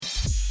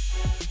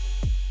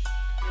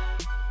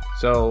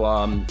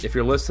So if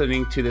you're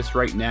listening to this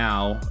right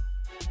now,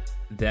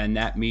 then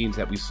that means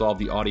that we solved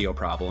the audio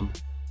problem.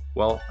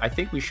 Well, I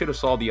think we should have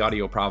solved the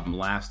audio problem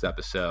last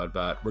episode,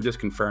 but we're just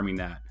confirming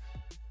that.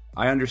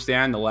 I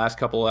understand the last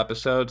couple of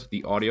episodes,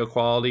 the audio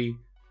quality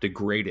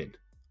degraded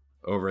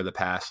over the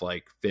past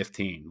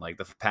 15. Like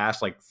the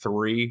past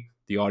 3,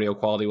 the audio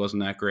quality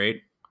wasn't that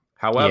great.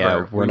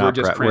 However, we're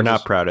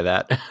not proud of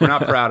that. We're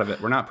not proud of it.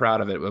 We're not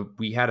proud of it.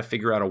 We had to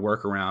figure out a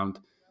workaround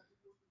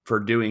for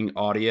doing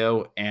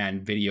audio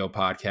and video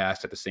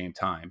podcast at the same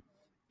time.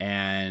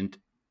 And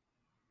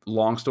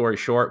long story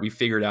short, we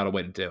figured out a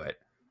way to do it.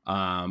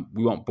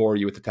 We won't bore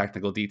you with the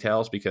technical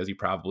details because you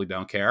probably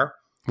don't care.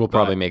 We'll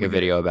probably make a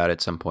video about it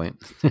at some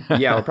point.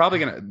 Yeah, we're probably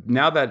going to,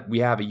 now that we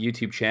have a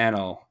YouTube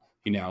channel,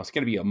 it's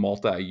going to be a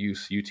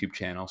multi-use YouTube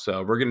channel.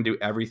 So we're going to do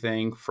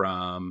everything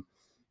from,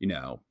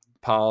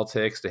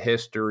 politics to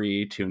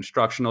history to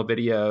instructional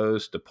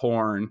videos to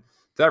porn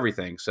to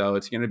everything. So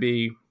it's going to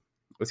be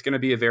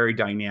a very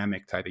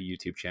dynamic type of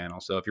YouTube channel.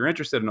 So if you're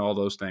interested in all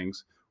those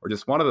things or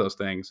just one of those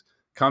things,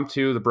 come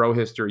to the Bro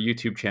History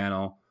YouTube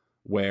channel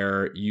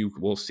where you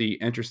will see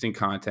interesting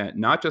content,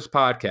 not just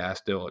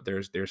podcasts.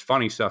 There's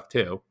funny stuff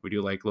too. We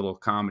do little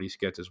comedy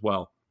skits as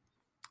well,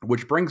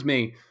 which brings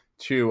me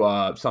to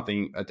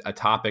a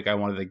topic I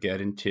wanted to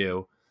get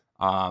into,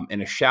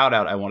 and a shout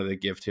out I wanted to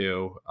give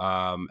to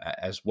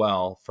as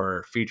well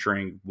for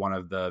featuring one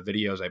of the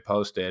videos I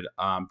posted.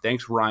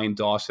 Thanks Ryan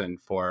Dawson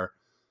for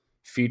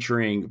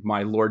featuring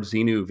my Lord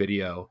Xenu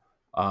video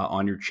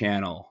on your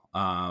channel.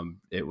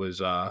 It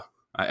was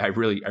I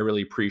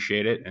really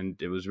appreciate it,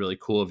 and it was really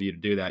cool of you to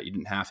do that. You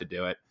didn't have to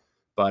do it,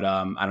 but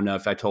I don't know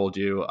if I told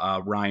you,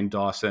 Ryan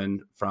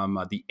Dawson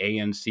from the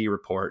ANC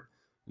Report,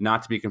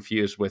 not to be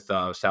confused with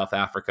South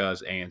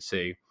Africa's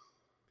ANC.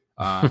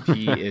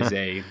 He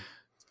is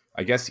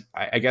I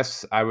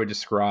guess I would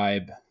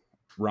describe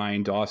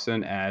Ryan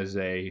Dawson as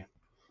a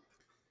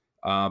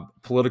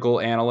political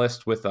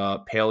analyst with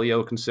a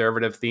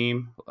paleo-conservative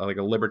theme, like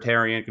a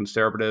libertarian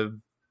conservative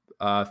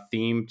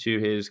theme to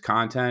his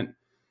content.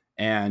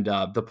 And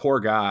the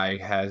poor guy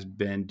has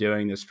been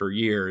doing this for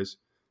years,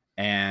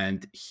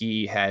 and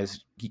he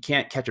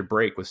can't catch a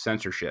break with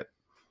censorship.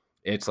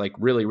 It's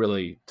really,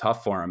 really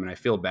tough for him, and I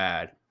feel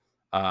bad.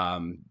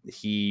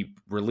 He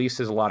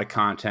releases a lot of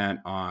content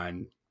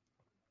on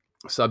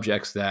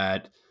subjects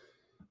that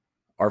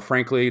are,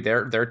 frankly,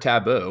 they're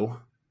taboo.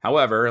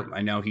 However,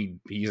 I know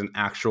he's an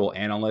actual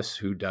analyst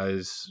who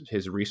does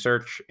his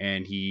research,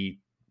 and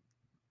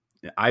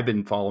I've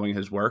been following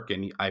his work,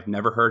 and I've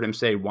never heard him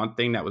say one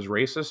thing that was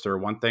racist or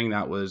one thing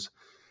that was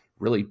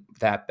really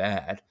that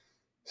bad.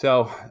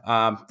 So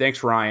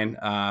thanks, Ryan,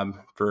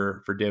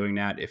 for doing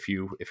that. If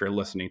you're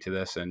listening to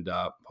this, and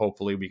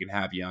hopefully we can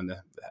have you on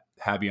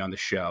the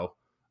show.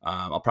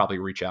 I'll probably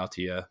reach out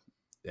to you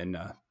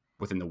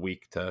within the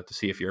week to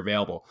see if you're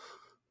available.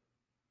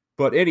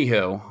 But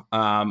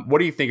anywho, what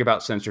do you think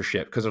about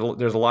censorship? Because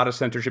there's a lot of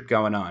censorship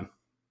going on.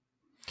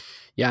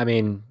 Yeah, I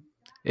mean,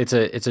 it's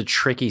a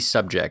tricky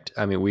subject.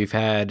 I mean, we've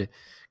had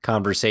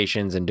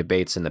conversations and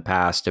debates in the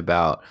past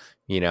about,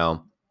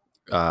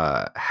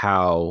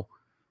 how,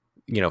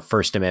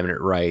 First Amendment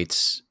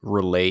rights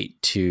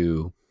relate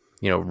to,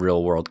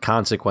 real world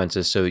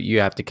consequences. So you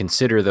have to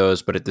consider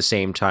those. But at the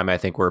same time, I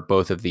think we're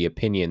both of the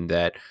opinion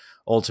that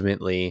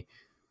ultimately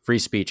free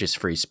speech is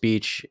free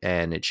speech,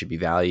 and it should be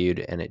valued,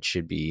 and it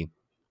should be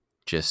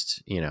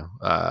just,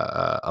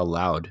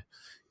 allowed,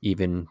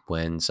 even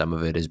when some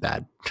of it is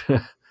bad.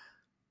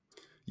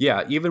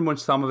 Yeah, even when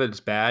some of it is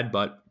bad,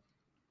 but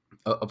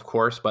of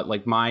course, but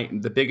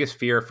the biggest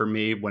fear for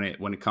me when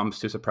it comes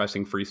to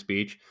suppressing free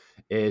speech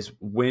is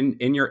when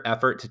in your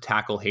effort to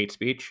tackle hate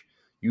speech,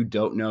 you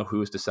don't know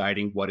who is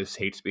deciding what is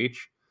hate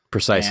speech.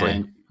 Precisely.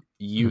 And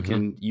you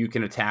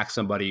can attack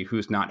somebody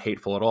who's not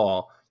hateful at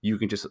all. You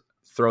can just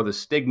throw the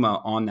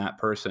stigma on that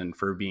person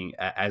for being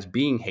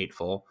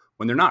hateful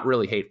when they're not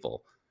really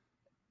hateful,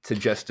 to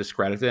just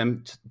discredit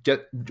them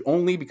just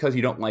only because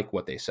you don't like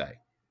what they say.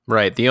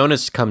 Right. The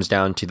onus comes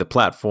down to the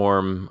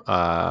platform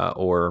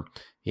or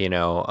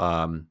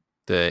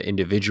the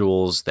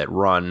individuals that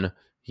run,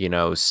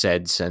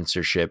 said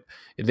censorship.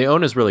 The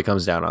onus really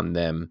comes down on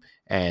them.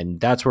 And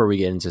that's where we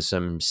get into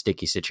some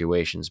sticky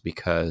situations,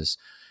 because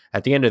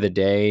at the end of the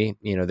day,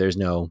 there's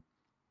no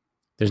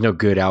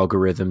good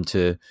algorithm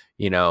to,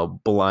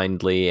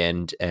 blindly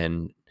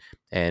and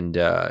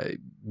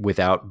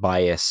without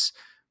bias,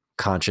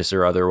 conscious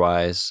or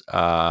otherwise,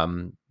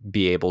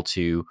 be able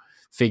to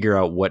figure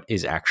out what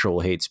is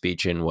actual hate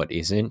speech and what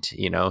isn't,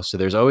 so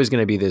there's always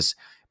going to be this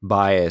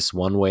bias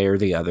one way or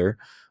the other.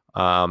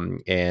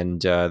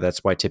 And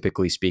that's why,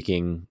 typically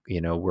speaking,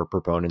 we're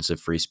proponents of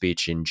free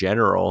speech in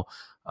general,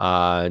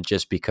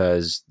 just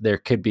because there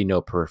could be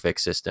no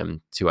perfect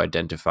system to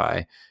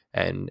identify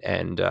and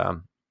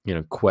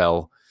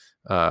quell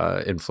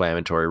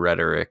inflammatory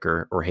rhetoric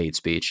or hate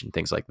speech and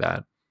things like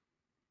that.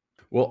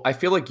 Well, I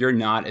feel like you're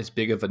not as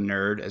big of a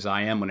nerd as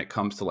I am when it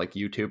comes to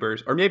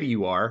YouTubers, or maybe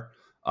you are.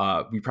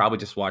 We probably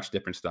just watch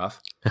different stuff.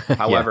 Yeah.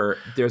 However,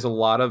 there's a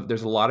lot of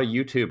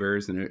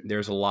YouTubers and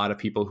there's a lot of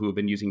people who have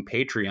been using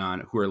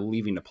Patreon who are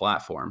leaving the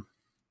platform.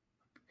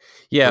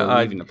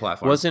 Yeah.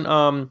 Wasn't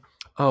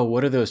oh,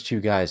 what are those two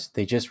guys?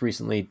 They just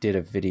recently did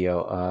a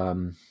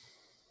video.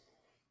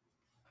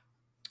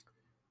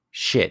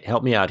 Shit,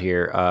 help me out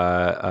here.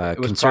 It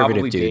was Conservative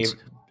probably dudes.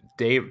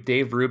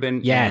 Dave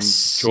Rubin Yes,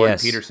 and Jordan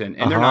yes. Peterson,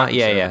 and they're not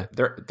Yeah,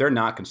 conservative. yeah. They're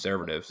not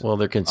conservatives. Well,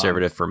 they're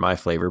conservative for my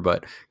flavor,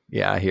 but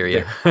yeah, I hear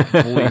you.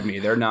 Believe me,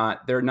 they're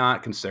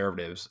not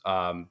conservatives.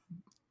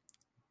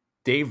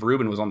 Dave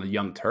Rubin was on the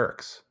Young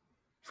Turks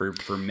for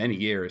many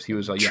years. He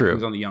was he True.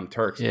 was on the Young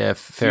Turks. Yeah,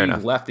 fair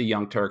enough. He left the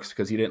Young Turks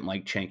because he didn't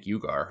like Cenk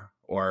Uygur,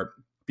 or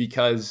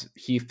because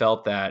he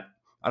felt that,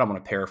 I don't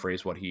want to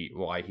paraphrase why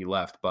he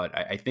left, but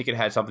I think it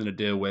had something to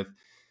do with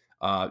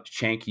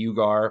Cenk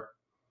Uygur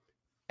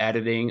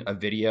editing a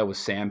video with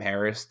Sam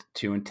Harris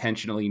to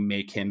intentionally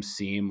make him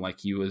seem like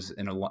he was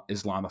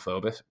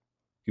Islamophobic.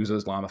 He was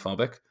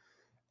Islamophobic.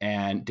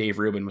 And Dave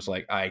Rubin was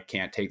like, I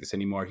can't take this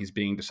anymore. He's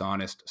being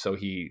dishonest. So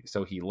he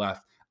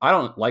left. I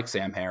don't like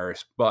Sam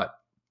Harris, but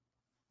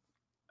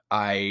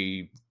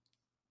it's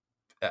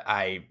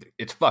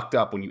fucked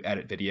up when you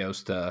edit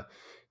videos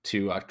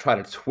to try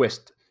to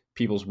twist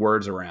people's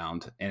words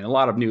around. And a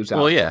lot of news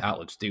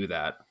outlets do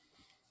that.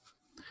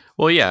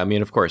 Well, yeah, I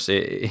mean, of course,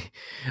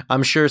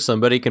 I'm sure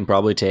somebody can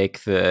probably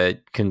take the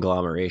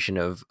conglomeration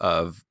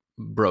of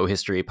bro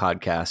history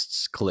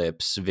podcasts,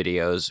 clips,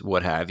 videos,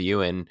 what have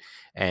you,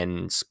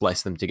 and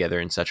splice them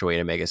together in such a way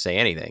to make us say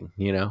anything,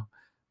 you know?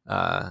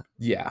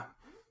 Yeah.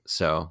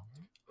 So.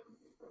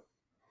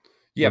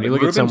 Yeah, but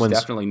Rubin's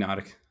definitely not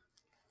a...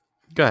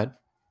 Go ahead.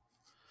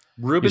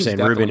 Rubin's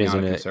Rubin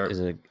isn't a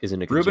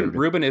conservative.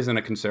 Rubin isn't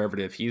a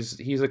conservative.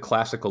 He's a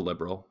classical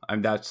liberal. I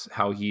mean, that's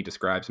how he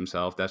describes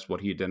himself. That's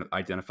what he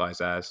identifies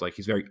as. Like,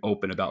 he's very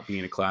open about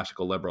being a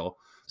classical liberal.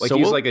 Like, so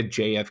he's like a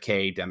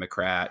JFK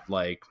Democrat,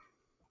 like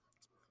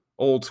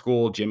old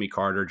school Jimmy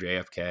Carter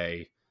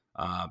JFK,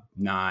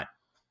 not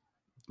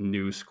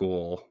new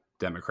school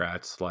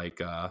Democrats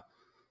like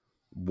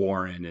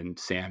Warren and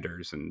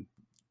Sanders and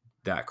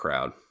that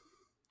crowd.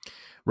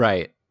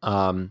 Right.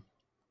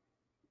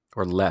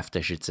 Or left,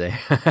 I should say.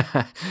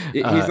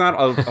 He's not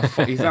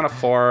a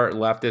far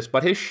leftist,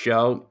 but his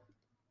show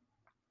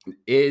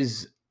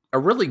is a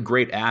really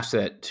great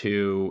asset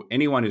to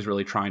anyone who's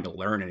really trying to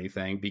learn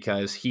anything,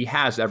 because he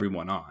has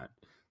everyone on.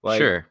 Like,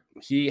 sure.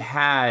 He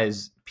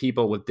has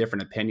people with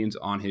different opinions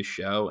on his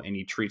show, and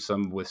he treats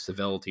them with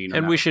civility.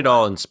 And we should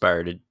all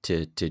aspire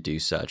to do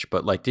such.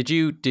 But like, did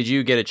you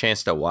get a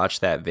chance to watch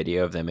that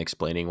video of them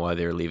explaining why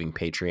they're leaving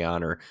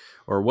Patreon,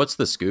 or what's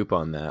the scoop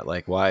on that?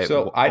 Like, why?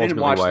 So I didn't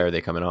watch. Why are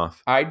they coming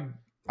off? I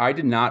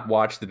did not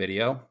watch the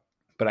video,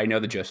 but I know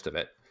the gist of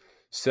it.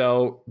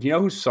 So, do you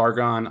know who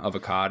Sargon of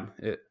Akkad?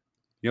 You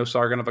know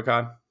Sargon of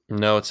Akkad?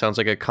 No, it sounds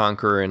like a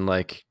conqueror in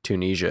like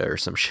Tunisia or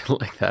some shit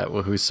like that.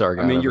 Well, who's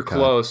Sargon? I mean, you're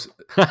close.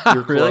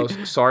 You're really?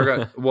 close.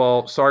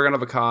 Sargon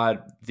of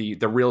Akkad,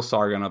 the real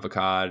Sargon of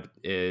Akkad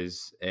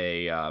is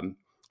I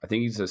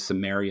think he's a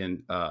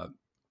Sumerian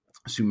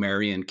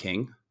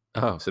king.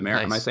 Oh,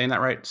 Sumerian. Nice. Am I saying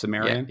that right?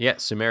 Sumerian? Yeah,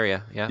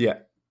 Sumeria. Yeah. Yeah.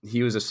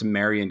 He was a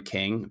Sumerian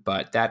king,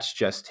 but that's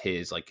just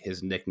his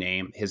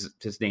nickname. His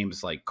name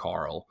is like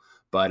Carl.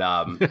 But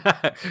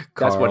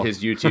that's what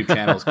his YouTube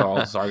channel is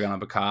called, Sargon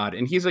of Akkad.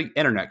 And he's an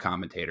internet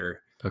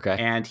commentator. Okay.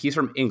 And he's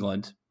from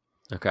England.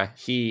 Okay.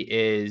 He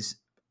is,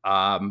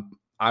 I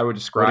would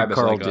describe as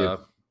like a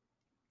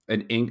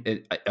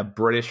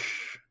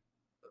British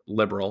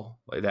liberal.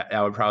 Like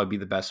that would probably be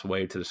the best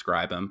way to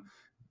describe him.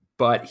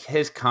 But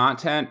his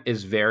content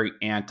is very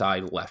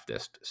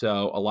anti-leftist.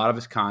 So a lot of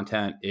his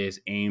content is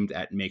aimed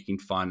at making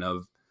fun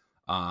of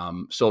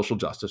social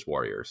justice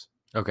warriors.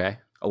 Okay.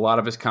 A lot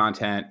of his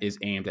content is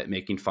aimed at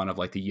making fun of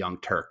like the Young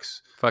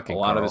Turks. Fucking a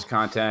lot Carl. Of his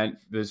content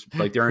is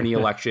like during the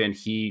election,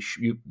 he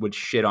would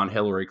shit on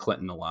Hillary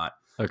Clinton a lot.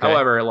 Okay.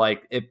 However,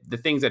 like the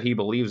things that he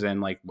believes in,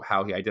 like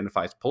how he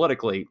identifies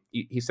politically,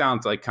 he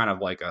sounds like kind of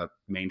like a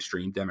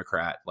mainstream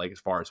Democrat, like as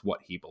far as what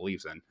he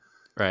believes in.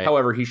 Right.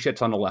 However, he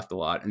shits on the left a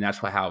lot, and that's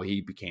how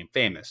he became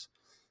famous.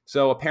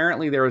 So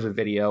apparently there was a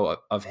video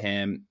of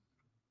him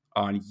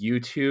on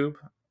YouTube.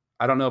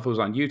 I don't know if it was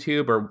on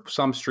YouTube or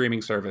some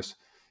streaming service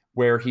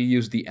where he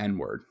used the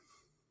N-word.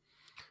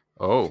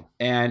 Oh.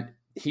 And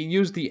he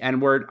used the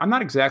N-word. I'm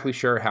not exactly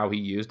sure how he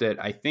used it.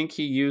 I think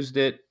he used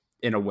it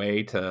in a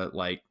way to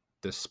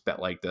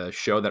to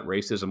show that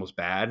racism was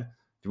bad.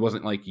 He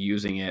wasn't like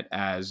using it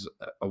as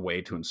a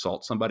way to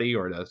insult somebody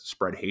or to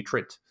spread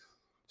hatred.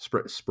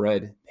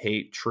 Spread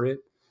hatred.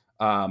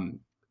 And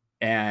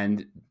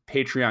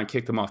Patreon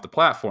kicked him off the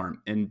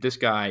platform. And this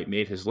guy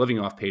made his living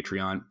off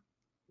Patreon.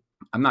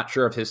 I'm not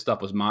sure if his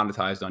stuff was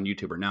monetized on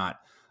YouTube or not.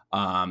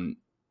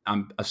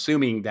 I'm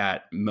assuming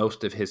that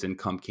most of his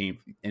income came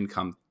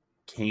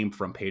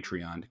from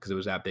Patreon because it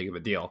was that big of a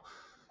deal.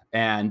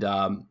 And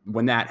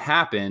when that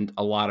happened,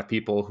 a lot of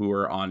people who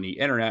were on the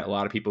internet, a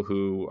lot of people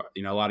who,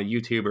 a lot of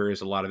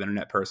YouTubers, a lot of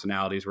internet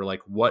personalities were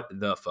like, what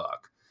the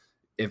fuck?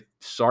 If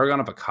Sargon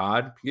of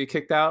Akkad get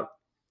kicked off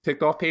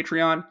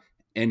Patreon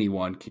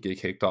anyone can get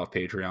kicked off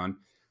Patreon.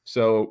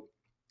 So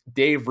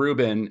Dave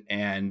Rubin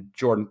and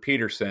Jordan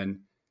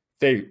Peterson,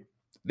 they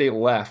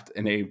left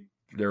and they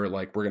were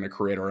like, we're going to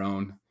create our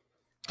own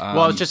Well,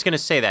 I was just going to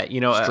say that,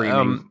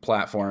 streaming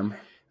platform.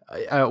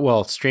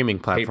 Streaming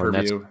platform.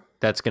 Pay-per-view.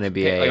 That's going to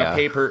be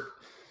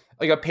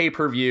like a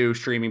pay-per-view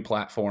streaming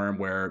platform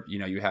where,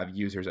 you have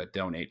users that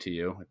donate to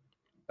you.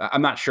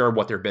 I'm not sure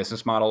what their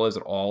business model is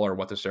at all or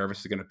what the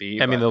service is going to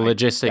be. I mean, the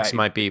logistics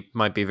might be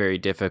very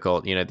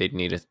difficult. They'd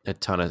need a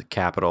ton of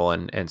capital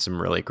and some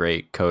really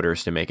great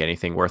coders to make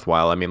anything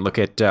worthwhile. I mean, look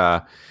at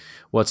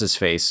what's his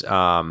face,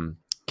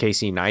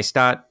 Casey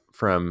Neistat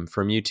from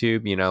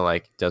YouTube.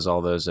 Like does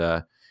all those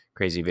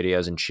crazy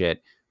videos and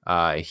shit.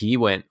 He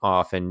went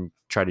off and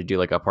tried to do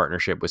like a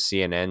partnership with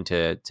CNN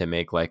to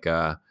make like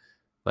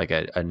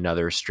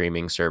another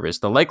streaming service.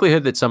 The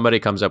likelihood that somebody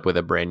comes up with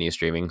a brand new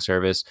streaming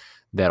service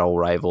that'll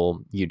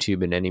rival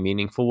YouTube in any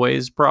meaningful way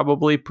is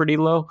probably pretty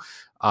low.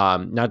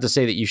 Not to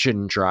say that you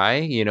shouldn't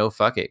try,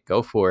 fuck it,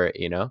 go for it.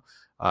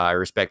 I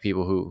respect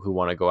people who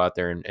want to go out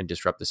there and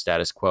disrupt the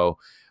status quo.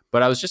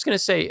 But I was just going to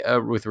say,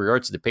 with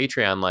regards to the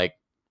Patreon, like,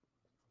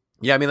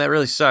 yeah, I mean, that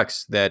really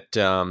sucks that,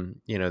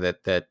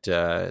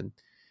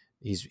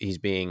 he's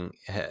being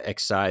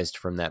excised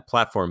from that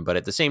platform. But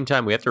at the same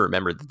time, we have to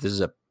remember that this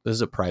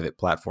is a private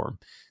platform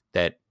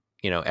that,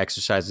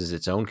 exercises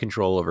its own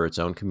control over its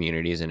own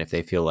communities. And if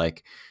they feel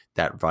like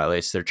that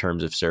violates their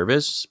terms of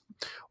service,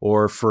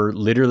 or for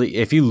literally,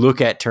 if you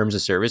look at terms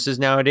of services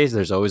nowadays,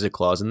 there's always a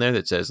clause in there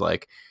that says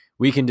like,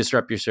 we can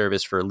disrupt your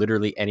service for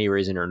literally any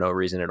reason or no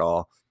reason at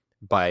all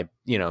by,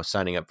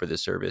 signing up for the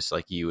service.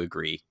 Like you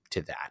agree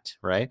to that.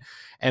 Right.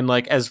 And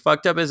like, as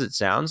fucked up as it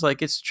sounds,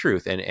 like it's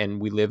truth.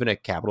 And we live in a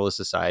capitalist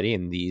society,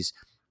 and these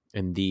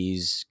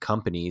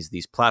companies,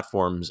 these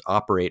platforms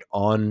operate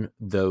on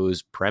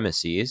those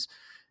premises.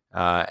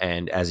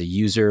 And as a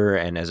user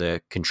and as a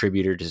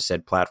contributor to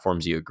said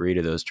platforms, you agree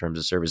to those terms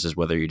of services.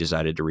 Whether you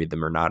decided to read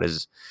them or not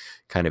is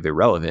kind of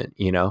irrelevant,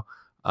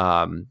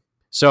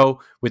 So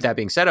with that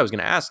being said, I was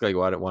going to ask, like,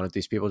 why don't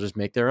these people just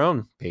make their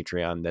own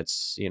Patreon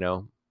that's,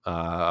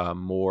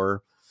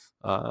 more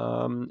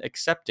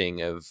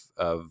accepting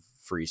of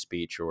free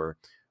speech or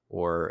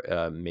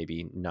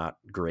maybe not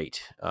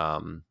great,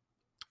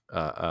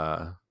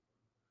 not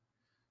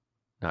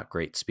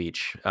great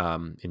speech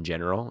in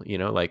general,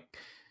 like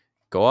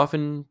go off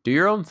and do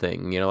your own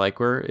thing, like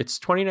it's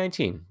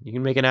 2019. You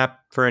can make an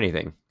app for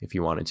anything if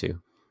you wanted to.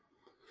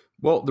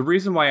 Well, the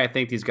reason why I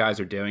think these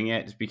guys are doing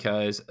it is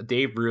because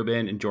Dave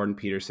Rubin and Jordan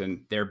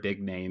Peterson, they're big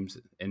names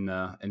in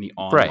the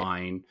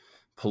online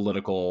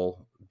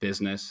political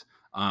business,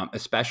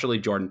 especially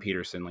Jordan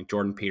Peterson. Like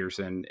Jordan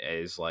Peterson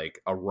is like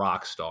a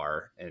rock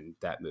star in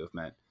that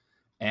movement.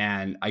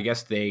 And I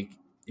guess they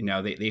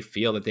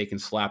feel that they can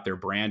slap their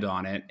brand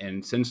on it.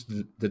 And since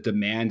the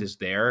demand is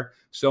there,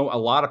 so a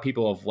lot of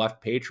people have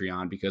left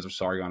Patreon because of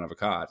Sargon of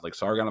Akkad. Like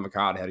Sargon of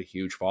Akkad had a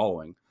huge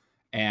following.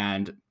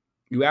 And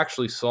you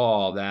actually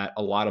saw that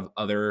a lot of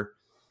other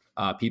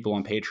people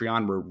on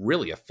Patreon were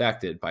really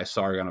affected by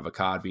Sargon of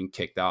Akkad being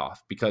kicked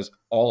off, because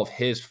all of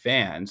his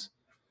fans,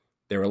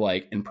 they were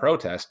like, in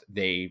protest,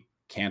 they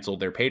canceled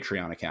their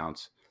Patreon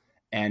accounts.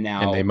 And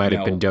they might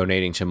have been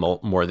donating to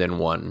more than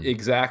one.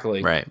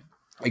 Exactly. Right.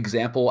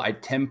 Example,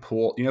 Tim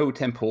Pool. You know who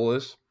Tim Pool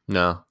is?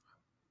 No.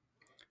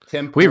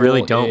 Tim Pool we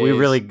really don't.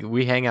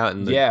 We hang out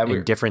in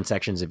in different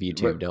sections of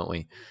YouTube, don't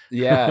we?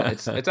 Yeah,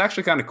 it's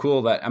actually kind of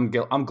cool that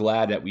I'm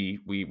glad that we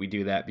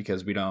do that,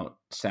 because we don't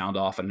sound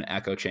off in an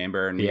echo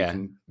chamber, and we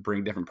can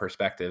bring different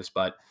perspectives.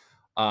 But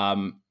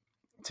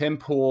Tim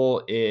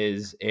Pool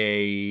is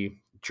a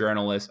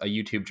journalist, a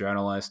YouTube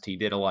journalist. He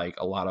did a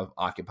lot of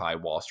Occupy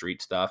Wall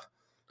Street stuff.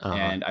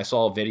 And I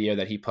saw a video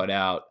that he put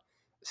out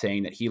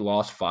saying that he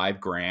lost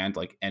 $5,000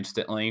 like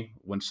instantly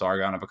when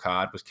Sargon of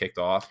Akkad was kicked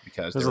off,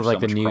 because there was like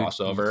so much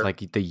crossover, like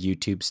the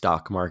YouTube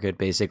stock market,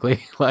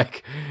 basically.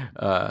 Like,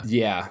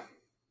 yeah.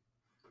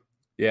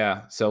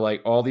 So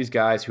like all these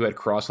guys who had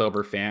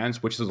crossover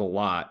fans, which is a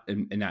lot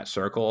in that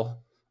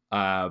circle,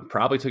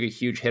 probably took a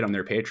huge hit on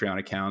their Patreon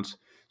accounts.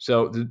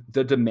 So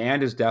the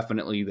demand is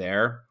definitely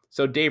there.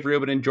 So Dave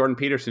Rubin and Jordan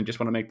Peterson just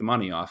want to make the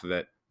money off of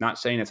it. Not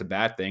saying it's a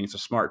bad thing. It's a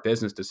smart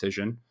business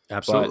decision.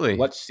 Absolutely. But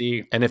let's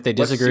see. And if they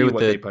disagree with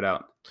what they put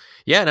out.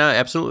 Yeah, no,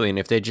 absolutely. And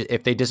if they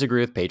disagree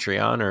with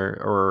Patreon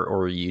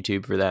or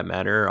YouTube for that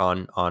matter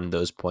on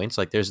those points,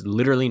 like there's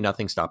literally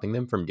nothing stopping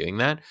them from doing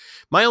that.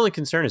 My only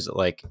concern is that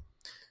like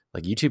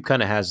YouTube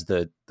kind of has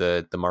the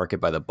market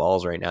by the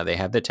balls right now. They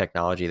have the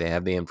technology, they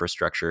have the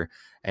infrastructure,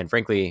 and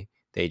frankly,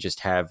 they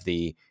just have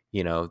the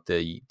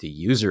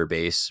user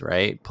base,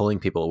 right? Pulling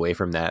people away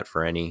from that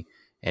for any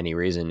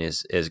reason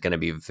is going to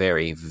be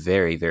very,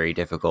 very, very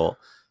difficult.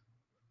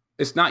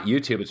 It's not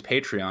YouTube, it's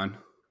Patreon.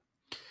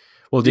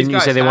 Well, didn't you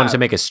say they wanted to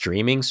make a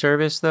streaming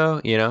service though?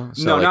 So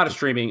no, not a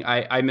streaming.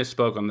 I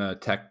misspoke on the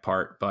tech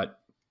part, but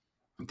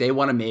they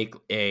want to make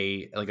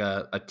a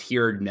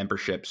tiered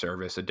membership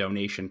service, a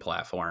donation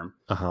platform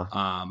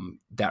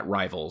that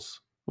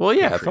rivals. Well,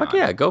 yeah, fuck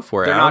yeah, go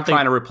for it. They're not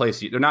trying to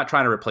replace you. They're not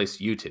trying to replace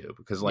YouTube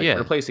because, like, Yeah.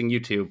 replacing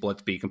YouTube,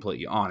 let's be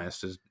completely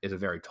honest, is a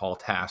very tall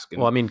task.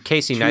 And Well, I mean,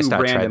 Casey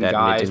Neistat tried that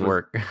and it didn't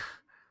work.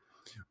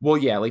 Well,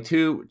 yeah, like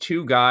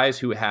two guys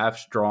who have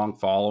strong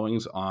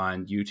followings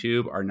on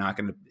YouTube are not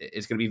going to.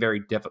 It's going to be very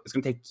difficult. It's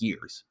going to take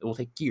years. It will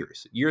take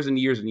years and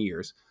years and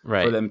years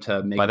Right. for them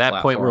to make. By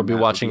that point, we'll be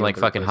watching will like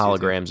be fucking able to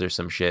replace YouTube. holograms or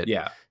some shit.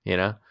 Yeah, you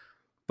know.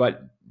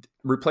 But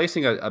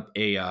replacing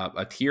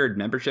a tiered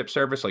membership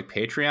service like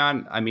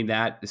Patreon, I mean,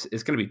 that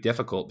is going to be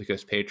difficult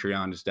because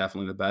Patreon is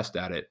definitely the best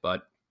at it.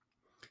 But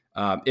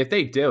if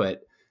they do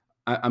it,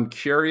 I'm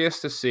curious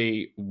to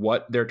see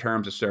what their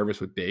terms of service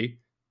would be.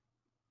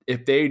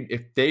 If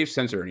they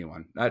censor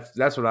anyone,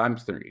 that's what I'm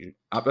thinking.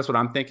 That's what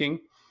I'm thinking.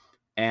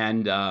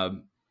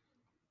 And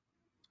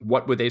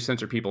what would they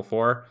censor people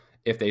for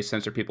if they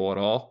censor people at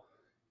all?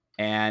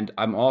 And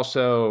I'm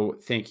also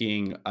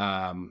thinking,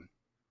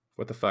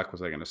 what the fuck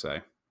was I going to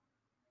say?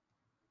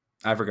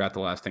 I forgot the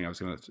last thing I was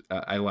going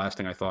to. Last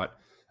thing I thought.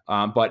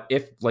 But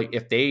if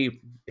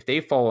they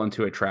fall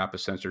into a trap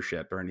of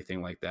censorship or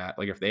anything like that,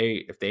 like if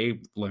they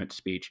limit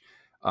speech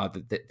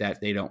that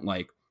they don't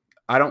like,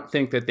 I don't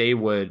think that they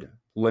would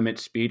limit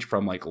speech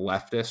from like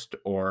leftist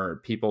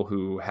or people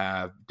who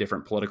have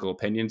different political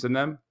opinions in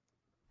them.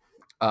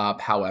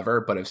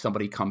 However, but if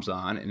somebody comes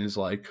on and is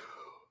like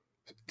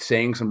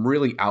saying some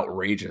really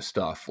outrageous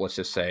stuff,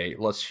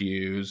 let's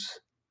use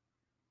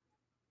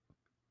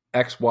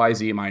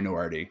XYZ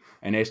minority,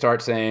 and they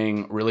start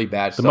saying really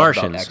bad stuff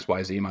about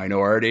XYZ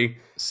minority,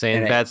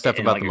 saying bad stuff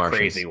about the Martians,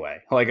 crazy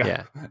way, like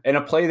in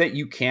a play that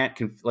you can't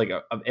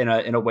in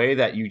a way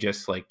that you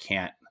just like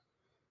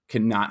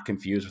cannot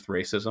confuse with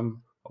racism.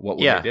 What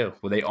would they do?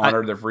 Will they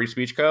honor their free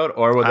speech code,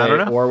 or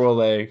will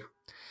they?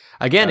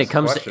 Again, it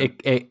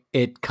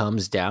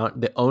comes down.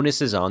 The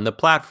onus is on the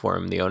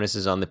platform. The onus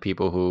is on the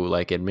people who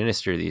like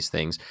administer these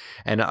things.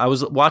 And I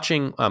was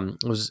watching,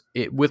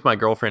 with my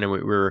girlfriend, and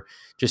we were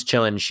just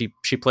chilling. She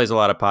plays a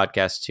lot of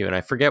podcasts too, and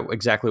I forget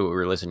exactly what we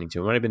were listening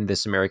to. It might have been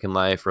This American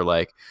Life or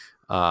like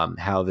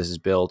How This Is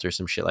Built or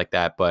some shit like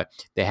that. But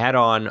they had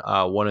on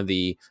one of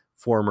the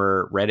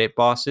former Reddit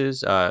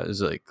bosses. It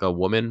was like a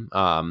woman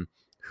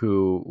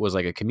who was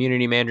like a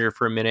community manager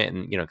for a minute,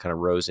 and kind of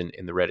rose in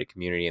the Reddit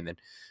community, and then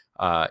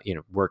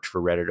worked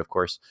for Reddit, of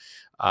course.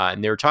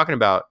 And they were talking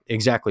about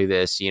exactly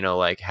this,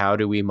 like how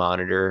do we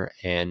monitor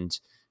and,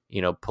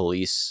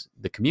 police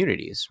the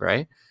communities,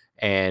 right?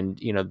 And,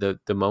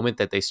 the moment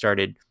that they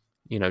started,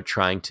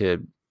 trying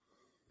to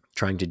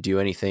do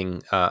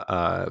anything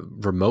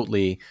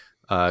remotely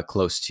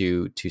close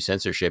to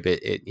censorship,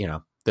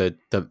 the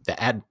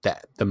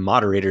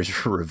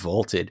moderators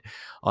revolted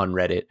on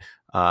Reddit,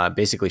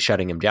 basically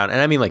shutting him down. And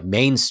I mean like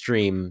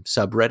mainstream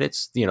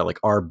subreddits, like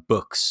our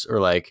books or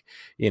like,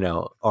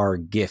 our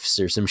gifts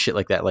or some shit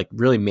like that, like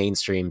really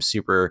mainstream,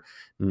 super,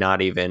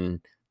 not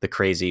even the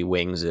crazy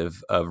wings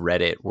of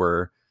Reddit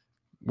were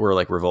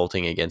like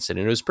revolting against it.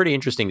 And it was pretty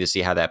interesting to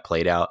see how that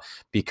played out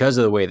because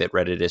of the way that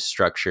Reddit is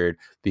structured,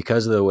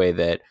 because of the way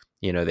that,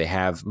 they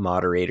have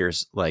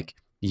moderators, like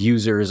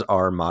users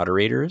are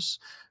moderators.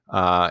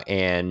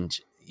 And,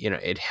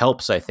 it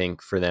helps, I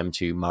think, for them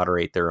to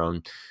moderate their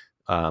own,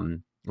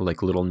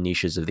 like little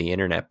niches of the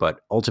internet.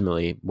 But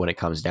ultimately, when it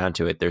comes down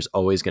to it, there's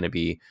always going to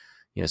be,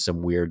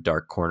 some weird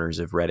dark corners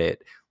of Reddit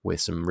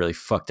with some really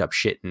fucked up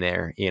shit in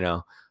there,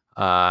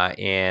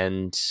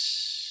 and,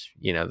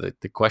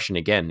 the question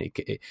again,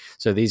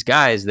 so these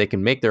guys, they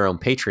can make their own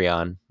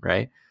Patreon,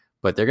 right?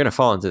 But they're going to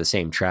fall into the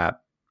same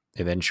trap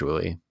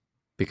eventually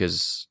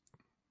because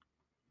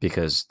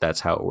that's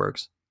how it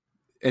works.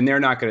 And they're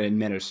not going to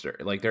administer,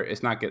 like they're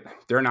not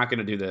going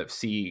to do the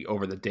see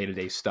over the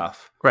day-to-day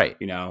stuff, right?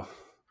 They're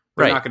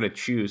not going to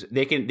choose.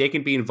 They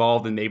can be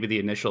involved in maybe the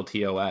initial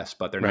TOS,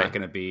 but they're not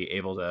going to be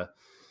able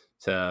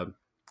to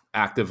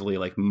actively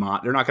like they're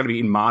not going to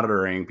be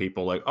monitoring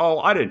people like, oh,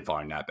 I didn't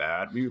find that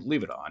bad, you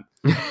leave it on.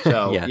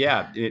 So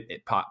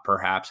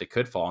perhaps it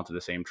could fall into the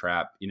same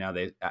trap.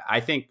 I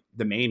think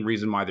the main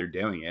reason why they're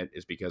doing it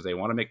is because they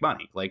want to make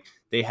money. Like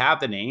they have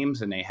the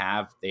names and they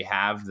have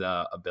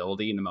the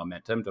ability and the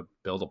momentum to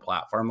build a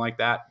platform like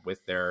that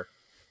with their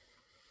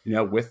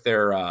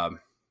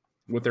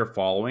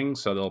following,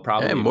 so they'll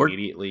probably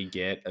immediately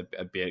get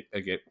a bit.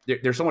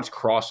 There's so much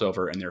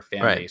crossover in their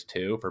fan base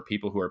too for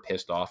people who are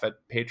pissed off at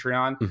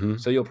Patreon. Mm-hmm.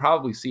 So you'll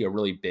probably see a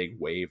really big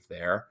wave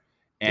there.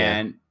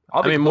 And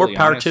more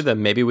power to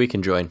them. Maybe we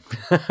can join.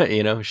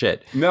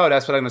 Shit. No,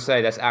 that's what I'm gonna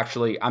say. That's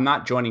actually, I'm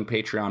not joining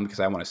Patreon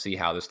because I want to see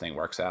how this thing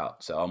works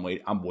out. So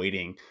I'm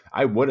waiting.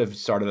 I would have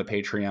started a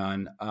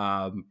Patreon.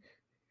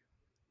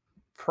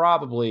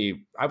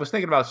 Probably, I was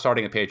thinking about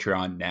starting a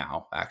Patreon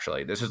now.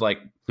 Actually, this is like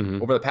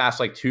over the past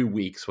like 2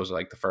 weeks was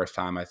like the first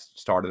time I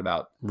started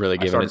about really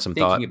giving it some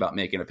thought, thinking about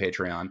making a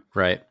Patreon.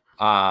 Right.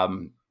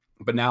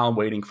 But now I'm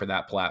waiting for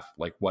that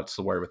like what's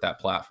the word with that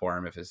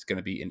platform? If it's going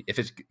to be, if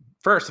it's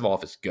first of all,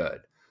 if it's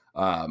good,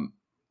 because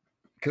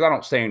I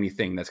don't say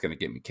anything that's going to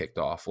get me kicked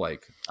off.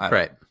 Like,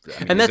 right.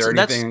 And that's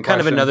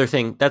kind of another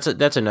thing. That's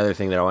another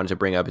thing that I wanted to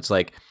bring up. It's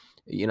like,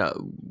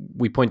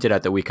 we pointed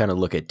out that we kind of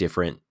look at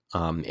different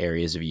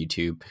areas of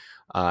YouTube.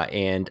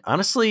 And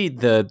honestly,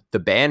 the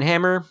ban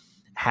hammer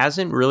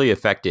hasn't really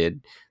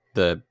affected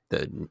the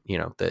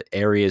the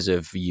areas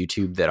of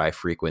YouTube that I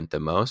frequent the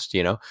most.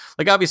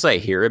 Like obviously I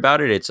hear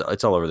about it. It's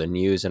all over the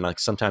news, and like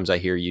sometimes I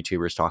hear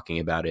YouTubers talking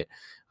about it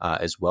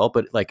as well.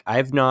 But like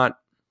I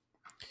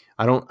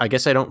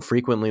guess I don't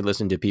frequently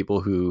listen to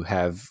people who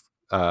have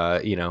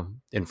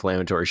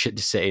inflammatory shit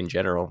to say in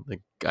general.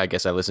 Like I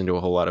guess I listen to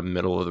a whole lot of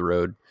middle of the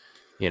road,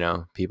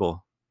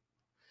 people.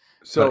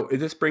 So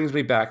this brings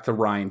me back to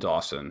Ryan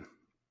Dawson.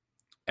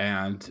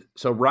 And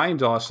so Ryan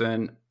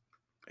Dawson,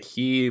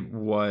 he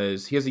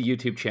has a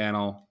YouTube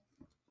channel,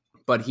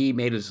 but he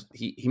made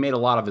a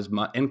lot of his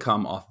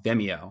income off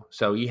Vimeo.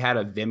 So he had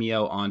a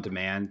Vimeo on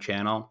demand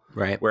channel,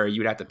 right, where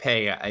you'd have to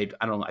pay, I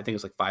don't know, I think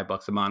it's like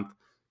 $5 a month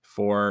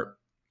for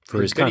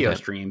his video content.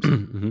 streams.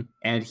 Mm-hmm.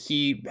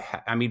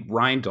 And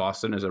Ryan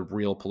Dawson is a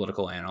real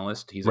political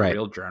analyst. He's a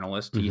real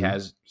journalist.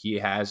 Mm-hmm. He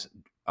has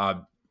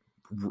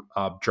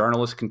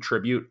journalists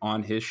contribute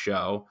on his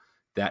show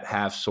that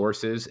have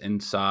sources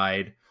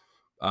inside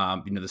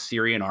the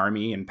Syrian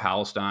army in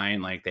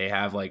Palestine. Like they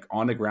have like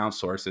on the ground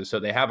sources.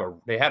 So they had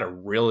a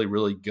really,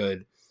 really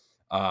good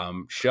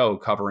show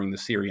covering the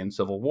Syrian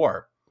civil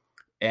war.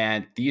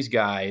 And these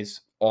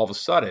guys all of a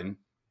sudden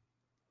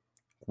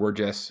were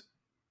just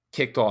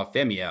kicked off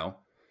Vimeo,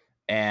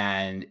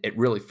 and it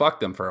really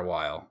fucked them for a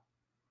while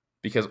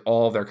because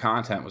all of their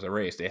content was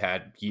erased. They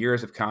had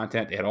years of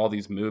content. They had all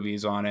these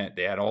movies on it.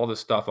 They had all this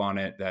stuff on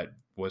it that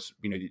was,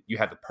 you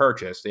had to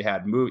purchase. He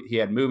had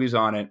movies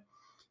on it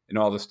and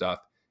all this stuff.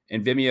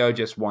 And Vimeo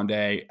just one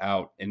day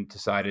out and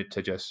decided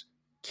to just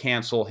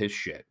cancel his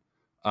shit,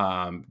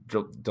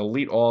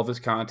 delete all of his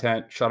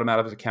content, shut him out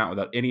of his account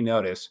without any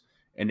notice.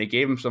 And they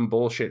gave him some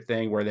bullshit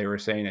thing where they were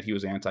saying that he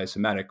was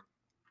anti-Semitic.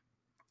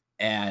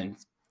 And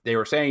they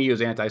were saying he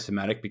was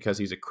anti-Semitic because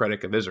he's a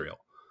critic of Israel.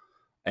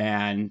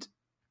 And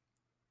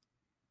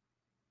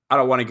I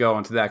don't want to go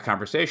into that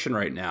conversation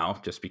right now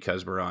just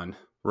because we're on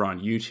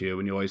YouTube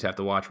and you always have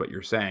to watch what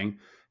you're saying.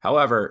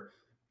 However,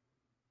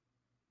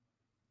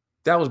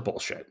 that was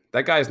bullshit.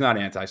 That guy is not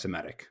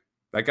anti-Semitic.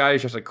 That guy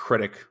is just a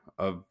critic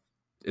of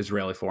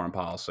Israeli foreign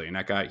policy. And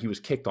that guy, he was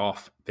kicked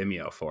off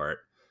Vimeo for it.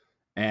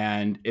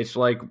 And it's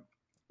like,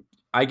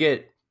 I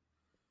get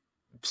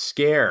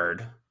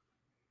scared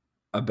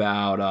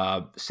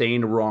about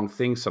saying the wrong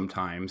thing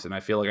sometimes. And I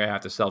feel like I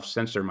have to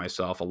self-censor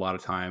myself a lot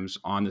of times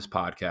on this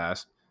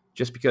podcast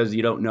just because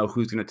you don't know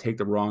who's going to take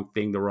the wrong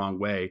thing the wrong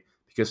way.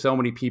 Because so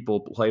many people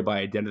play by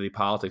identity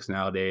politics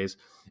nowadays.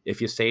 If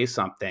you say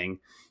something,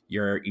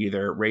 you're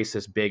either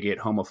racist, bigot,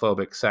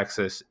 homophobic,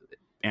 sexist,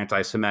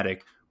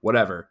 anti-Semitic,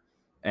 whatever.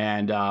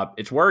 And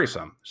it's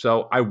worrisome.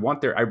 So I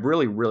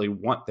really, really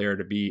want there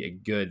to be a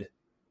good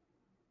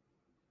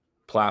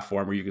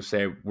platform where you can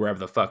say wherever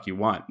the fuck you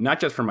want, not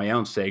just for my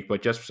own sake,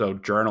 but just so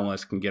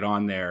journalists can get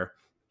on there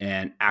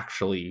and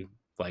actually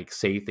like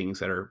say things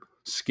that are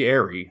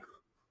scary.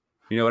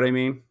 You know what I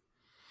mean?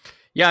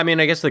 Yeah, I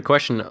mean, I guess the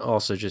question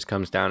also just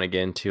comes down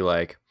again to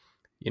like,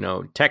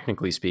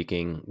 technically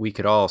speaking, we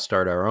could all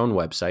start our own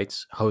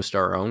websites, host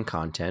our own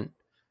content,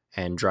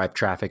 and drive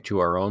traffic to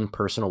our own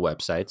personal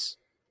websites,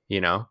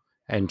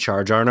 and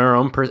charge on our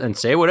own and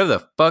say whatever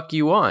the fuck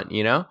you want,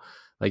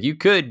 like you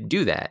could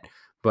do that.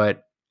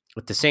 But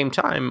at the same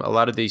time, a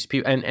lot of these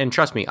people, and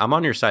trust me, I'm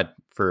on your side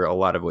for a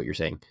lot of what you're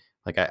saying.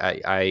 Like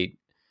I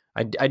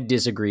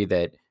disagree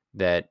that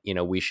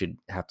we should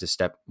have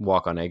to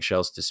walk on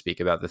eggshells to speak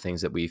about the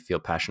things that we feel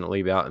passionately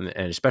about, and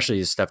especially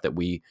the stuff that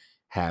we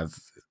have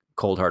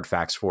cold hard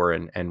facts for,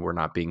 and we're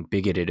not being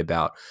bigoted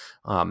about.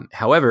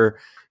 However,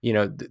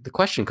 the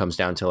question comes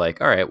down to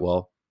like, all right,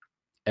 well,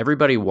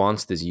 everybody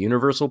wants this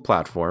universal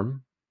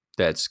platform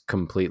that's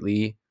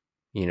completely,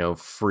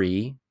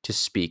 free to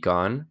speak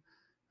on,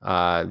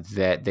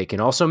 that they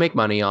can also make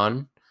money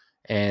on,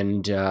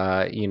 and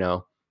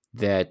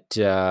that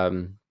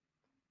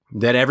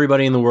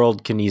everybody in the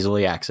world can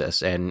easily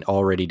access and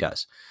already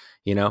does,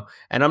 and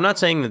I'm not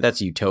saying that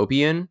that's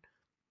utopian,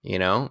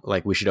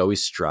 like we should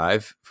always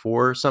strive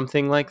for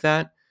something like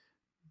that.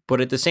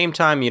 But at the same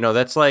time,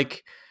 that's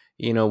like,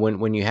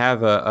 when you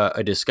have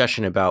a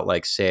discussion about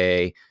like,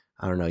 say,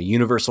 I don't know,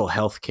 universal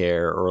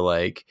healthcare or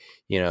like,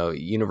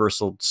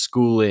 universal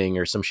schooling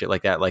or some shit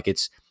like that. Like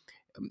it's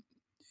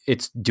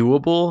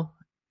doable.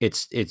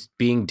 It's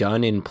being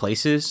done in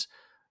places,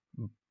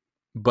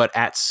 but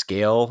at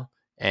scale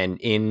and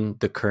in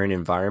the current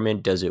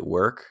environment, does it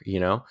work?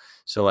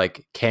 So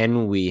like,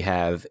 can we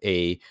have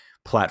a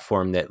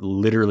platform that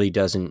literally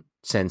doesn't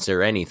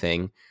censor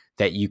anything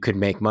that you could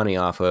make money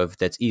off of,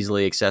 that's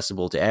easily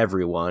accessible to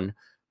everyone,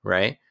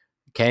 right?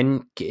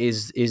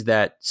 Is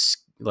that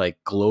like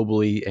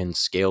globally and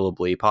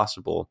scalably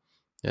possible?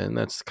 And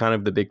that's kind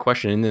of the big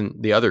question. And then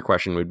the other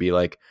question would be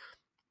like,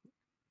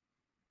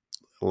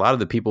 a lot of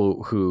the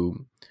people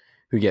who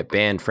get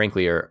banned,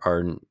 frankly,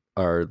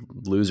 are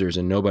losers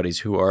and nobodies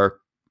who are,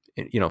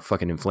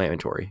 fucking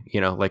inflammatory,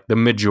 like the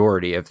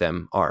majority of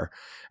them are.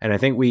 And I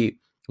think we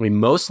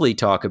mostly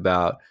talk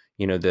about,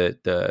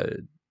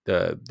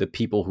 the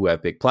people who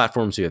have big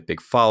platforms, who have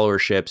big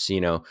followerships,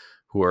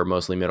 who are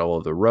mostly middle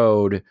of the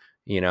road,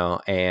 you know,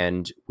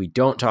 and we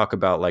don't talk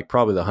about like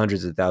probably the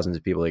hundreds of thousands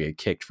of people that get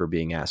kicked for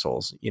being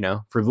assholes, you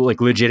know, for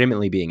like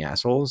legitimately being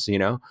assholes, you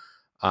know.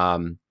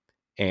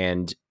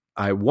 And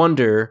I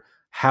wonder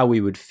how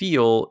we would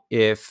feel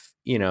if,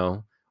 you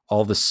know,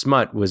 all the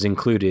smut was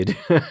included,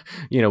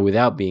 you know,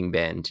 without being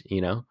banned,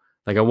 you know.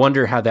 Like I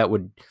wonder how that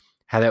would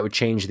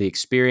change the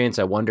experience.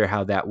 I wonder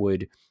how that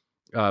would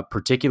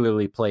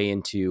particularly play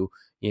into,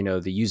 you know,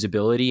 the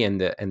usability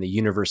and the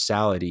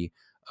universality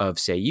of,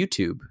 say,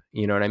 YouTube.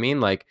 You know what I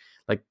mean? Like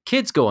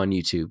kids go on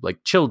YouTube,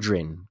 like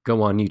children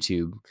go on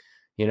YouTube.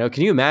 You know,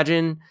 can you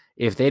imagine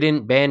if they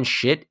didn't ban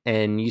shit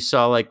and you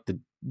saw like the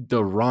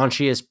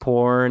raunchiest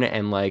porn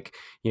and like,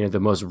 you know, the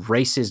most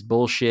racist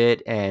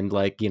bullshit and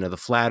like, you know, the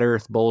flat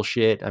earth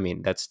bullshit. I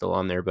mean, that's still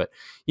on there, but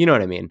you know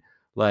what I mean?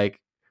 Like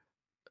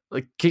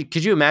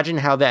could you imagine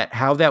how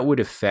that would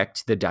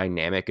affect the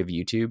dynamic of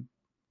YouTube?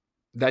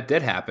 That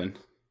did happen.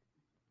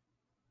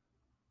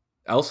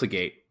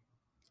 ElsaGate.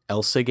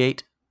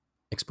 ElsaGate?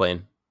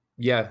 Explain.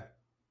 Yeah.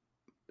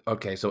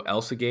 Okay, so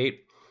ElsaGate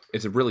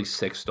is a really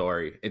sick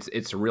story.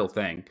 It's a real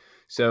thing.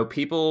 So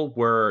people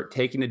were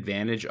taking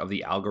advantage of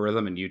the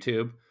algorithm in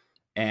YouTube,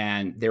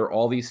 and there were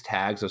all these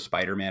tags of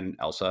Spider-Man and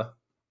Elsa,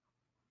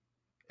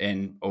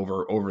 and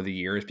over the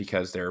years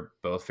because they're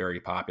both very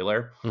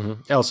popular.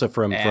 Mm-hmm. Elsa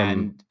from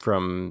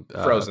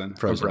Frozen,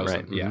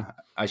 right? Yeah, mm-hmm.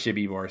 I should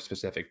be more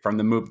specific. From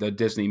the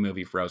Disney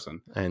movie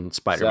Frozen and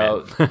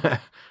Spider-Man.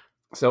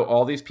 So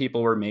all these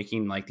people were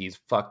making like these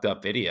fucked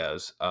up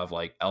videos of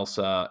like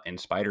Elsa and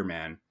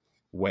Spider-Man,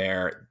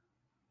 where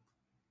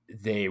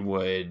it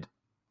would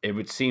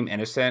seem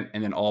innocent,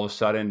 and then all of a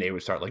sudden they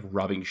would start like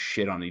rubbing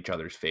shit on each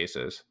other's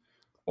faces,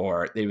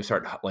 or they would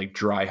start like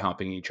dry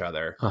humping each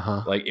other.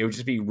 Uh-huh. Like it would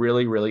just be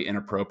really, really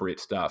inappropriate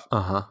stuff.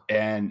 Uh-huh.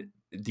 And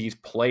these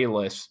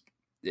playlists,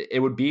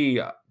 it would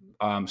be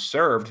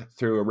served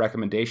through a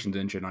recommendations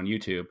engine on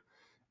YouTube,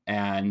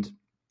 and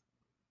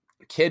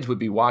kids would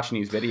be watching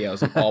these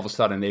videos, and all of a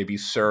sudden they'd be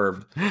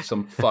served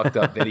some fucked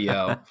up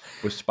video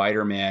with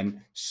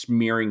Spider-Man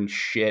smearing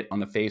shit on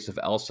the face of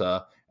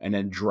Elsa and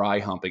then dry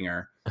humping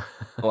her.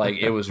 Like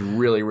it was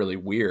really, really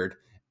weird.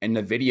 And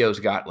the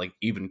videos got like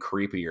even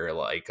creepier,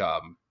 like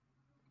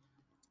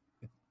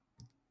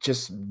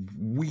just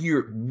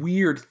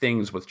weird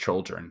things with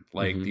children.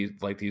 Like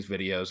mm-hmm. these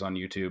videos on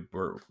YouTube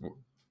were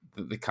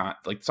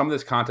like some of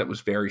this content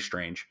was very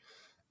strange.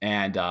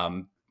 And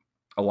a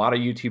lot of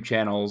YouTube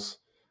channels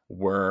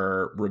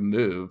were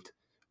removed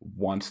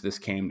once this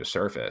came to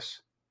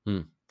surface.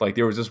 Like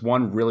there was this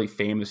one really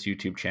famous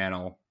YouTube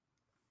channel.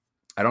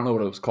 I don't know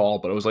what it was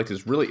called, but it was like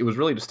it was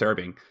really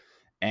disturbing.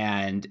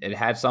 And it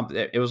had something,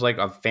 it was like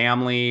a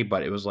family,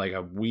 but it was like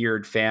a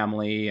weird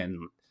family.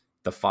 And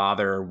the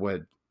father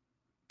would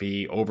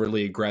be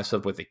overly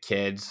aggressive with the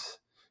kids,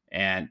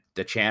 and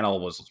the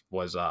channel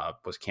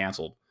was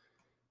canceled,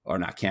 or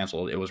not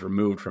canceled. It was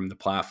removed from the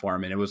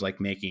platform, and it was like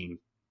making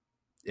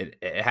it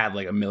had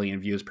like 1 million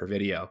views per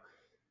video.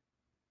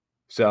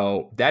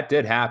 So that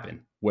did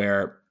happen,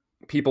 where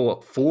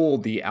people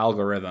fooled the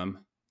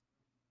algorithm,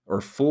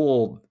 or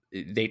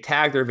they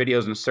tagged their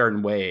videos in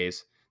certain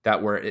ways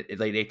that were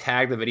like they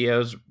tagged the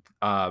videos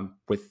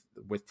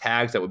with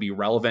tags that would be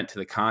relevant to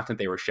the content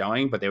they were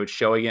showing, but they were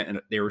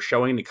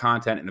showing the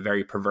content in a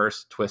very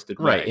perverse, twisted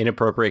way. Right,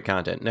 inappropriate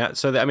content. Now,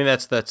 so I mean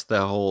that's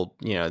the whole,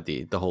 you know,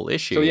 the whole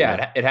issue. So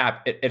yeah,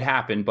 it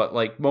happened, but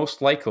like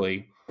most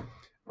likely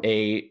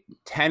a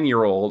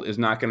 10-year-old is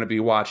not going to be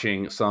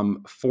watching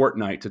some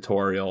Fortnite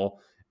tutorial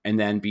and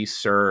then be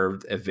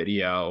served a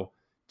video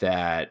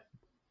that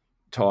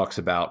talks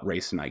about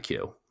race and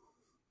IQ.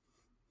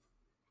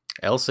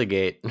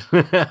 ElsaGate.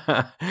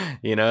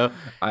 You know,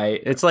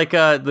 it's like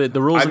the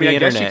rules of the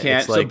internet. I guess you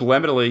can't. Like,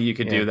 subliminally, you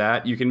could do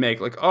that. You can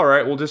make like, all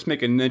right, we'll just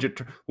make we'll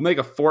make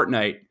a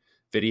Fortnite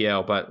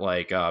video, but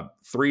like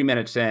 3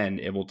 minutes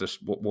in,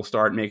 we'll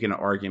start making an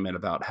argument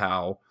about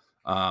how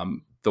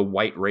the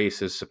white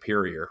race is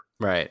superior.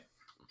 Right.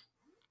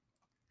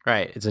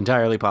 It's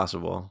entirely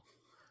possible.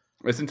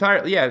 It's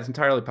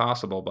entirely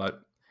possible,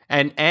 but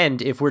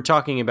and if we're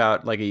talking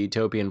about like a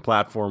utopian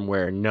platform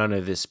where none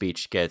of this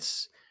speech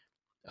gets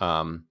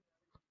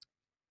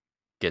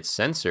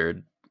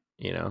censored,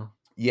 you know.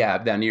 Yeah,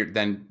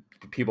 then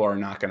people are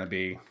not going to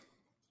be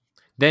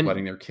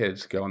letting their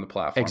kids go on the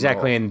platform.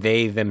 Exactly, and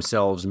they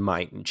themselves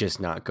might just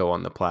not go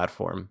on the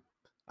platform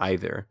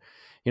either.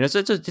 You know, so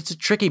it's a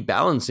tricky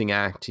balancing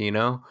act, you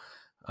know.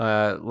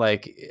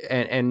 Like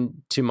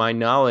and to my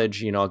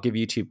knowledge, you know, I'll give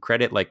YouTube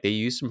credit, like they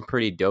use some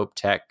pretty dope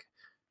tech,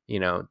 you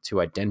know,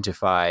 to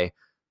identify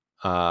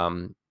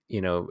content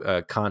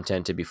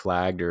to be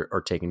flagged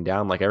or taken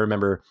down. Like I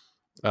remember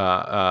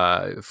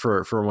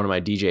for one of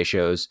my DJ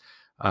shows,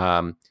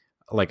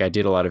 like I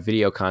did a lot of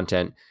video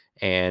content,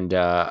 and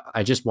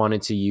I just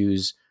wanted to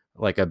use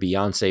like a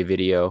Beyonce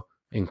video,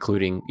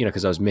 including, you know,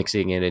 because I was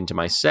mixing it into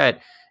my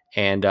set,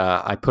 and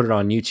I put it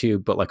on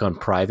YouTube, but like on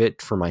private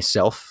for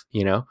myself,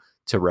 you know,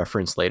 to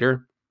reference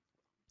later.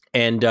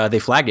 And they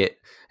flagged it,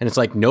 and it's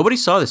like, nobody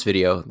saw this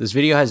video. This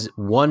video has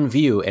 1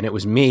 view, and it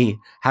was me.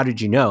 How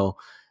did you know?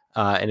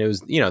 And it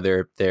was,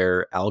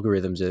 their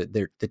algorithms,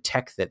 the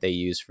tech that they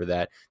use for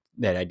that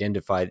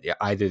identified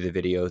either the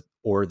video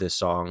or the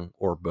song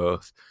or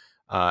both,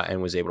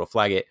 and was able to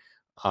flag it.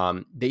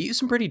 They use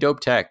some pretty dope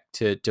tech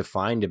to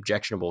find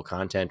objectionable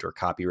content or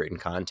copywritten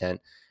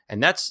content,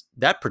 and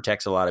that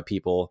protects a lot of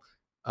people.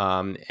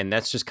 And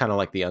that's just kind of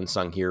like the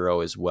unsung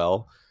hero as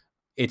well.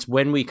 It's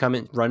when we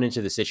run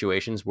into the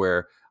situations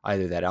where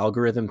either that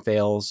algorithm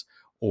fails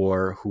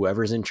or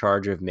whoever's in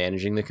charge of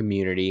managing the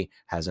community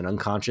has an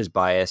unconscious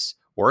bias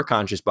or a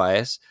conscious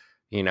bias,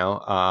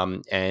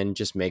 and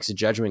just makes a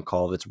judgment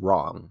call that's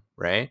wrong,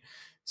 right?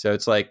 So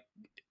it's like,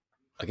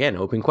 again,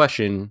 open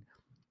question,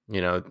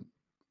 the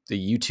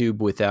YouTube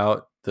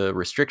without the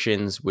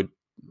restrictions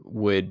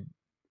would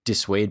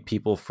dissuade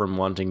people from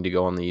wanting to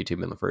go on the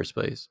YouTube in the first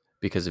place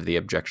because of the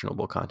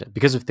objectionable content,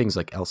 because of things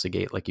like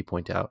ElsaGate, like you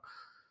point out.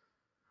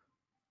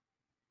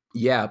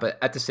 Yeah, but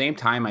at the same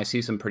time, I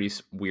see some pretty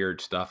weird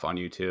stuff on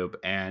YouTube,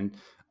 and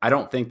I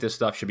don't think this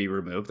stuff should be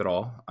removed at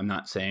all. I'm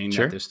not saying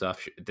Sure. that this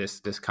stuff,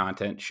 this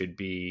content should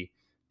be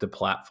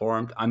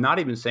deplatformed. I'm not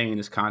even saying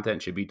this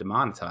content should be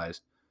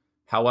demonetized.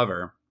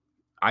 However,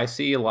 I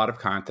see a lot of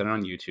content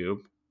on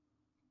YouTube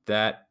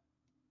that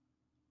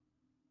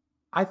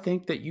I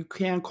think that you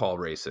can call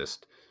racist.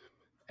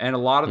 And a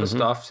lot of the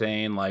stuff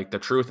saying like the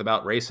truth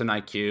about race and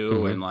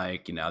IQ, and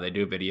like, they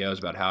do videos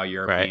about how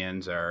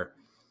Europeans are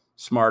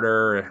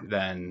smarter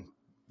than,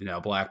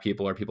 black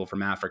people or people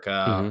from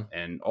Africa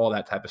and all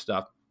that type of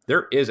stuff.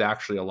 There is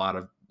actually a lot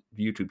of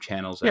YouTube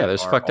channels that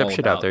there's fucked up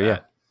shit out there.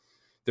 That.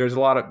 There's a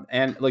lot of,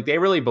 and like they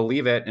really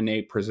believe it, and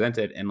they present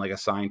it in like a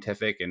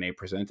scientific, and they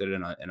present it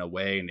in a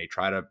way, and they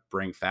try to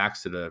bring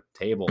facts to the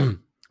table.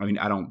 I mean,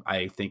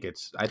 I think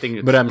it's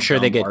but I'm sure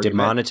they get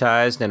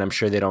demonetized, and I'm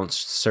sure they don't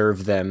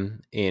serve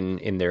them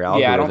in their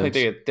algorithms. Yeah, I don't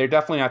think they're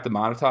definitely not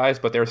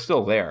demonetized, but they're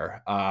still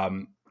there.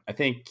 I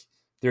think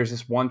there's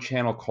this one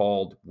channel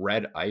called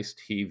Red Ice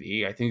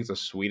TV. I think it's a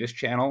Swedish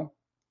channel.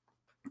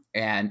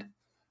 And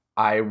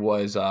I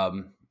was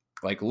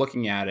like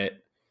looking at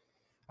it.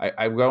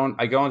 I go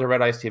into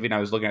Red Ice TV, and I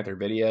was looking at their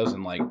videos,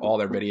 and like all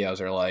their videos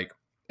are like,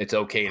 it's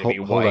okay to be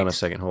white. Hold on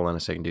a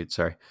second, dude.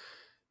 Sorry.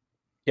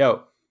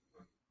 Yo.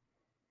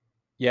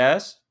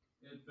 Yes?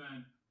 It's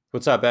Ben.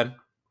 What's up, Ben? Can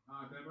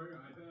I borrow your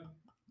iPad?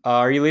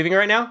 Are you leaving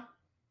right now?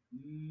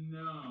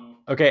 No.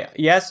 Okay.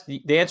 Yes.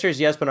 The answer is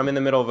yes, but I'm in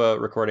the middle of a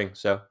recording,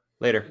 so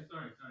later.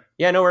 Sorry.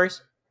 Yeah, no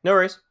worries.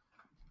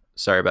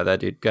 Sorry about that,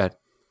 dude. Go ahead.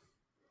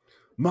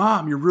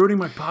 Mom, you're ruining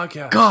my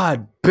podcast.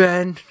 God,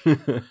 Ben.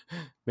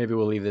 Maybe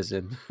we'll leave this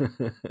in.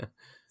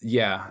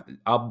 Yeah,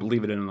 I'll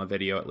leave it in the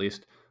video at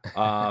least.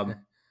 Yeah,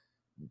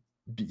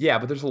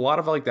 but there's a lot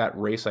of like that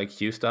race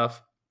IQ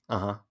stuff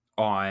on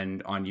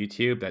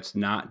YouTube that's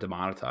not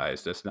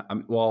demonetized. That's not.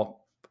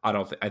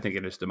 I think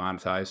it is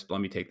demonetized.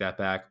 Let me take that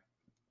back.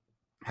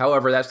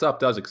 However, that stuff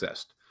does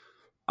exist.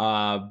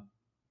 But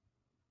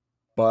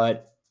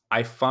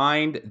I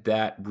find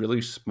that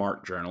really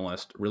smart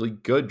journalists, really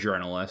good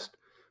journalists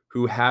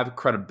who have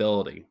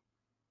credibility,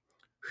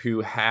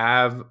 who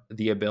have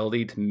the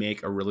ability to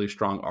make a really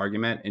strong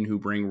argument, and who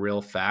bring real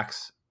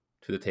facts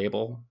to the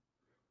table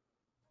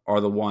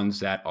are the ones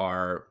that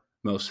are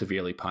most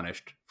severely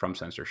punished from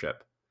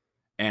censorship.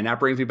 And that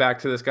brings me back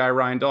to this guy,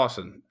 Ryan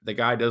Dawson. The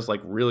guy does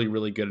like really,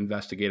 really good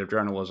investigative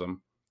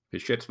journalism.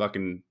 His shit's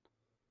fucking...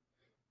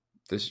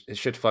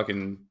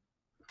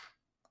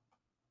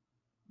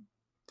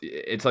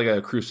 It's like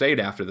a crusade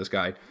after this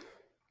guy.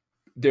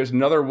 There's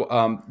another...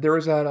 there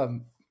was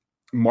that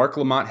Mark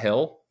Lamont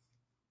Hill.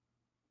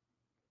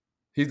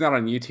 He's not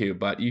on YouTube,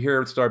 but you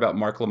hear a story about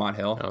Mark Lamont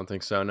Hill? I don't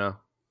think so, no.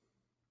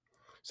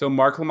 So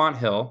Mark Lamont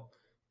Hill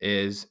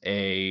is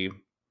a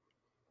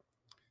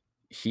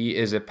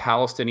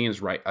Palestinian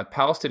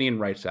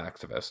rights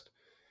activist.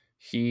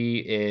 He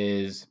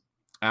is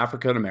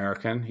African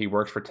American. He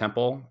works for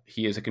Temple.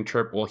 He is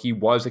he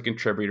was a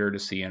contributor to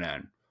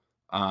CNN.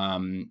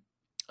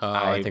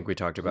 I think we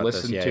talked about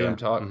this. Him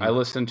talk. Mm-hmm. I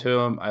listened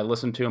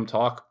to him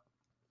talk.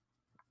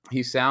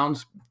 He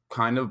sounds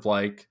kind of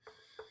like,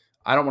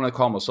 I don't want to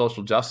call him a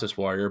social justice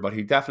warrior, but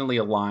he definitely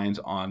aligns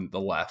on the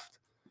left.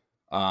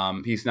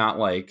 He's not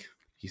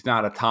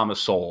a Thomas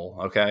Sowell,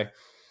 okay?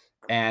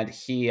 And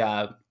he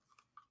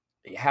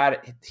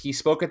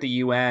spoke at the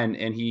UN,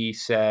 and he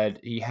said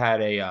he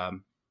had a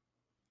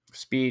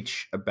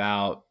speech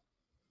about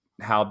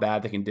how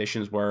bad the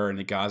conditions were in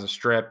the Gaza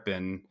Strip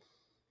and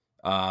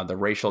the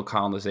racial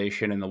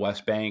colonization in the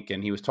West Bank,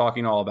 and he was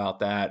talking all about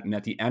that. And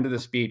at the end of the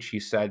speech, he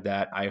said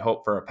that I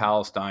hope for a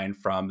Palestine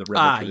from the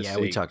river to the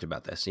sea. We talked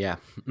about this. Yeah,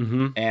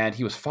 and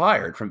he was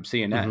fired from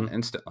CNN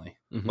instantly,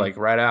 like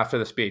right after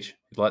the speech.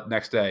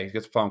 Next day, he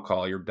gets a phone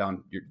call. You're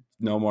done. You're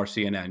no more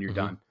CNN. You're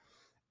done.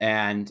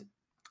 And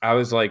I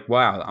was like,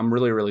 wow, I'm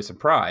really, really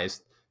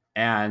surprised.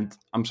 And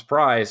I'm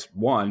surprised,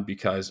 one,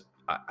 because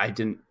I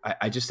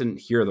just didn't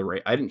hear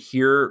I didn't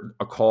hear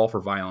a call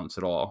for violence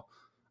at all.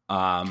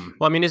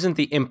 Well, I mean, isn't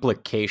the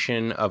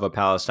implication of a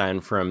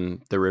Palestine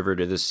from the river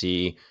to the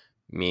sea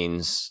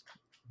means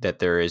that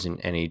there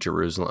isn't any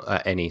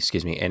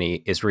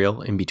any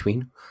Israel in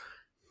between?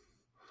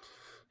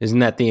 Isn't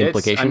that the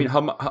implication? I mean,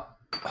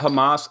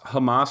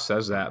 Hamas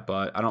says that,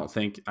 but I don't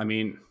think. I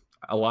mean,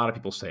 a lot of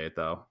people say it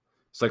though.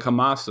 It's like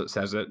Hamas that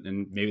says it,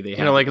 and maybe they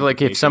have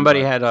like if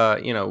somebody but,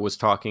 had was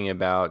talking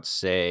about,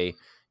 say,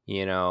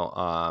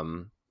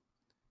 I'm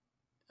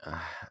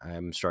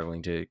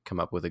struggling to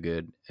come up with a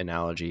good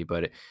analogy,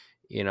 but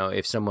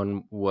if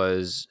someone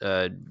was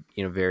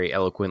very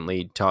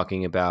eloquently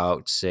talking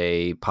about,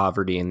 say,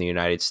 poverty in the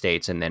United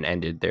States, and then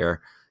ended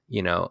their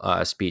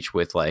speech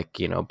with like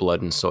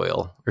blood and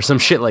soil or some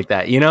shit like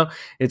that,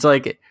 it's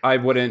like I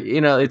wouldn't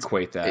it's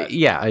equate that.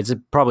 Yeah, it's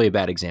probably a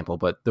bad example,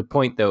 but the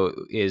point though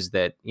is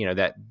that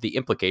that the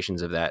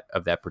implications of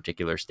that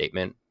particular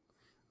statement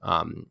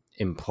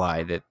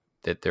imply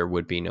that there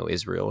would be no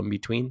Israel in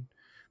between,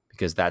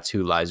 because that's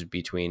who lies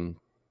between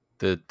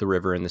the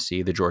river and the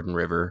sea, the Jordan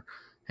River,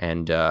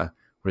 and what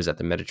is that,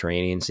 the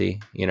Mediterranean Sea,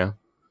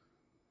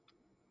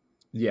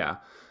 Yeah.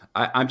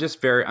 I'm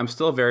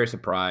still very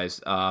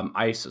surprised.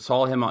 I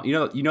saw him on,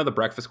 the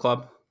Breakfast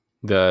Club?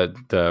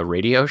 The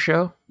radio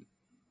show?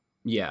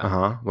 Yeah.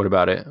 Uh-huh. What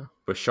about it?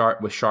 With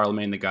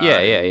Charlemagne the God.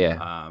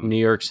 Yeah. New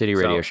York City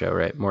radio show,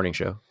 right? Morning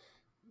show.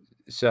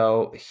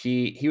 So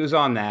he was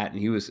on that, and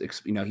he was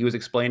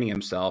explaining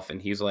himself,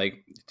 and he's like,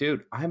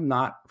 dude, I'm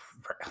not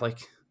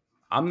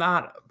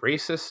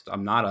racist.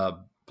 I'm not a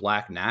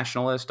black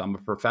nationalist. I'm a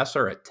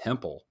professor at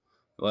Temple.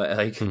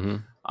 Like, mm-hmm.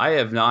 I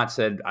have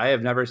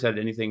never said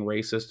anything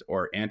racist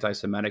or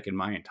anti-Semitic in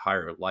my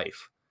entire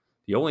life.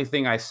 The only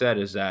thing I said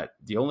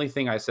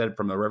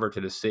from the river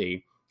to the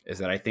sea is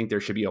that I think there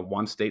should be a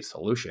one-state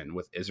solution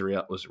with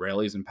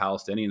Israelis and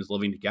Palestinians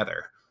living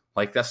together.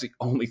 Like, that's the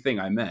only thing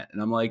I meant.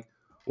 And I'm like,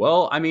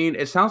 well, I mean,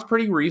 it sounds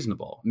pretty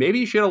reasonable. Maybe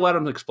you should have let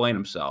him explain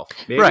himself.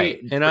 Maybe, right.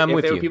 And I'm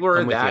with you. People are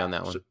I'm with you on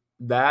that one.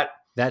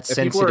 That's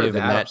sensitive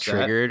and that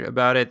triggered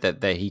about it,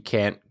 that he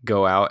can't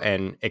go out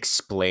and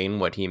explain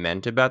what he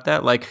meant about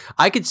that. Like,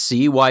 I could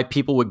see why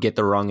people would get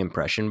the wrong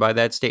impression by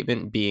that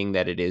statement, being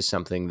that it is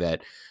something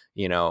that,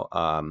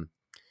 that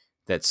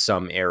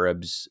some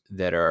Arabs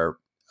that are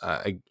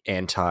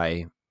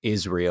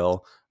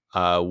anti-Israel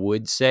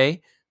would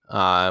say,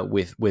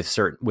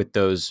 with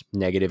those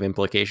negative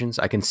implications.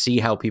 I can see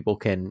how people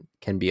can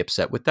be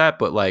upset with that,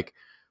 but like,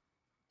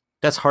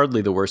 that's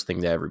hardly the worst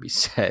thing to ever be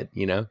said,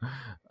 No.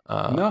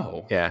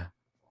 Yeah,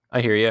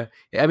 I hear you.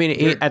 I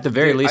mean, at the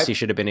very least, he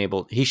should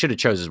have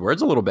chose his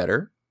words a little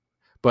better,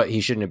 but he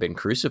shouldn't have been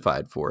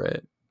crucified for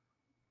it.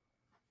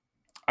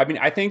 I mean,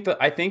 I think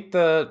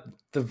the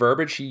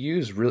verbiage he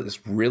used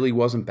really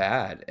wasn't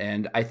bad.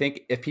 And I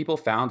think if people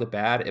found it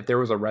bad, if there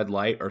was a red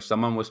light or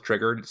someone was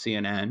triggered at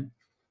CNN,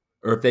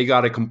 or if they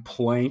got a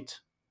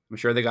complaint, I'm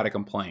sure they got a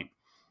complaint,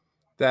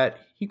 that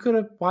he could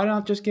have, why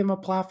not just give him a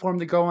platform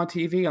to go on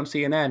TV on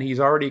CNN? He's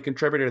already a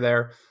contributor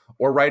there.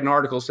 Or write an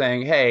article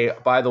saying, hey,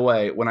 by the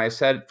way, when I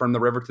said from the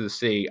river to the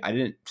sea, I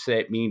didn't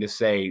mean to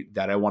say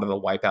that I wanted to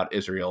wipe out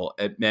Israel.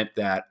 It meant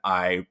that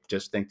I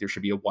just think there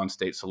should be a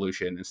one-state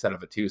solution instead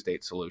of a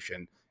two-state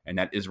solution, and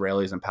that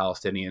Israelis and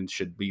Palestinians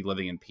should be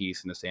living in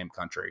peace in the same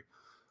country.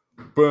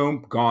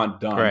 Boom, gone,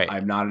 done. Right.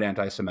 I'm not an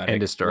anti-Semitic.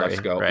 End of story.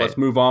 Let's go. Right. Let's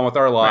move on with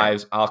our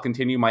lives. Right. I'll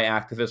continue my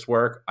activist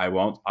work.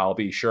 I'll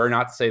be sure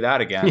not to say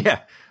that again.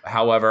 Yeah.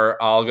 However,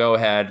 I'll go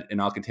ahead and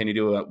I'll continue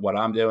doing what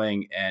I'm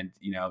doing, and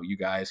you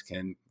guys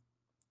can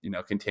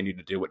continue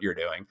to do what you're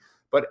doing.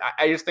 But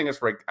I just think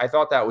it's like, I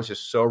thought that was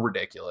just so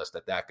ridiculous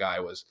that guy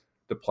was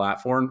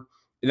deplatformed.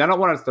 And I don't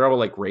want to throw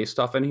like race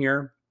stuff in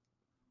here,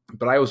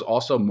 but I was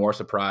also more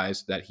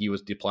surprised that he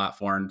was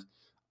deplatformed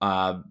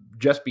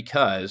just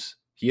because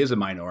he is a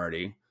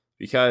minority,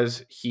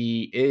 because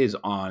he is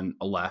on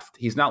a left.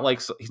 He's not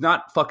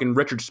fucking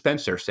Richard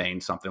Spencer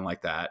saying something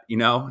like that,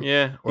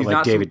 Yeah. Or he's like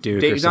not David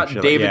Duke. He's not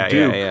David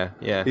Duke.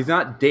 Yeah. He's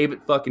not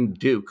David fucking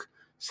Duke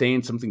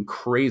saying something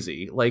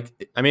crazy.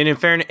 Like, I mean, in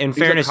fairness,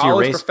 your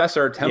race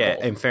professor at Temple.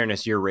 Yeah, in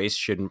fairness, your race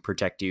shouldn't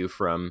protect you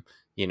from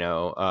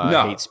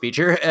hate speech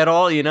at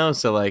all.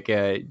 So like,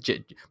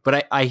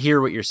 but I hear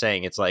what you're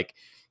saying. It's like,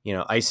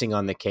 icing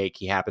on the cake.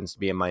 He happens to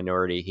be a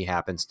minority. He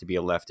happens to be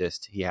a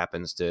leftist. He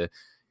happens to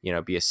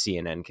be a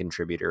CNN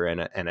contributor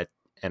and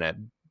a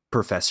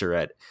professor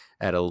at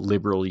a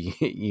liberal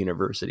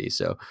university.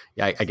 So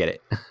yeah, I get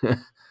it.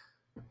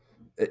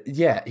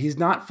 Yeah, he's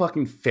not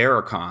fucking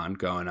Farrakhan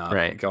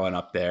going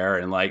up there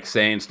and like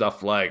saying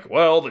stuff like,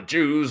 "Well, the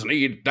Jews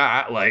need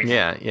that." Like,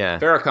 yeah.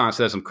 Farrakhan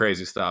says some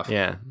crazy stuff.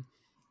 Yeah.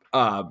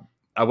 I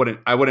would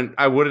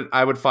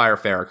fire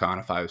Farrakhan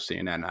if I was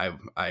CNN.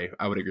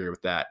 I would agree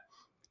with that.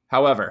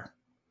 However,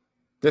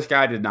 this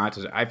guy did not.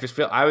 I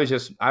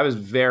was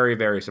very,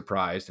 very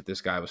surprised that this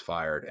guy was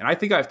fired. And I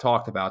think I've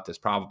talked about this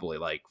probably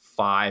like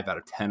 5 out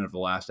of 10 of the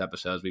last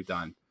episodes we've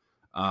done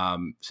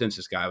since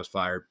this guy was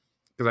fired,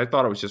 because I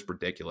thought it was just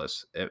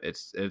ridiculous.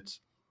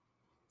 It's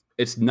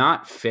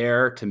not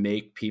fair to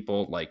make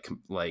people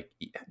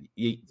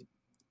you're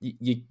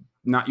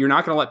not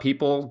going to let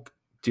people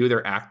do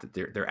their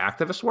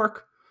activist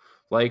work.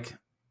 Like,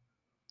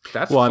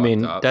 that's well, I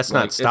mean, up. That's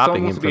not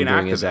stopping him from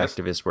doing his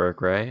activist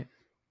work, right?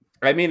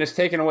 I mean, it's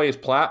taking away his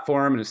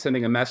platform and it's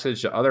sending a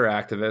message to other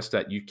activists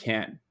that you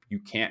can't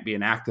be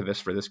an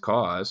activist for this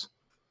cause.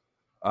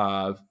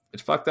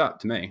 It's fucked up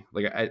to me.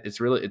 Like it's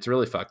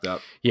really fucked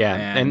up. Yeah,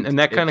 and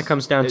that kind of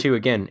comes down to,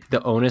 again,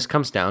 the onus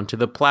comes down to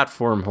the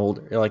platform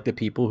holder, like the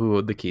people who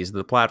hold the keys to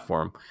the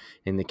platform.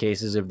 In the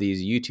cases of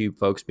these YouTube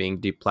folks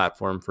being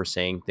deplatformed for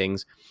saying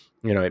things,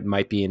 it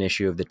might be an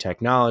issue of the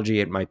technology,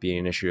 it might be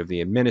an issue of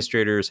the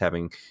administrators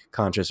having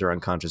conscious or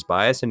unconscious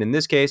bias, and in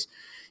this case,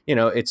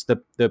 it's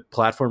the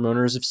platform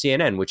owners of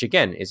CNN, which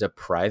again is a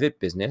private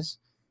business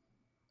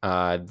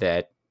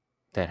that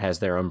has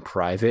their own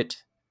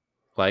private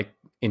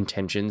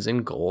intentions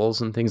and goals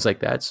and things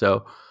like that.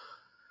 So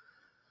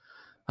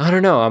I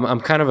don't know. I'm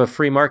kind of a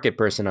free market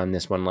person on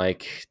this one.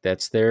 Like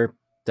that's their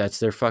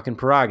fucking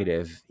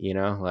prerogative,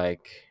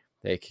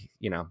 they,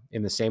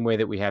 in the same way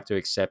that we have to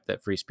accept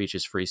that free speech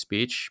is free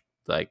speech,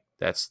 like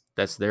that's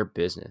their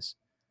business.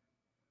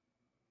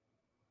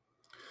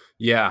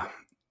 Yeah.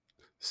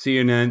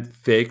 CNN,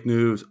 fake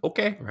news.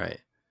 Okay. Right.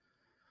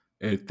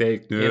 And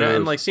fake news.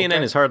 And like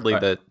CNN is hardly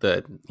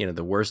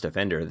the worst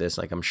offender of this.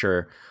 Like I'm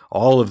sure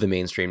all of the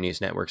mainstream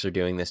news networks are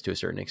doing this to a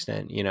certain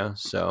extent,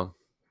 so.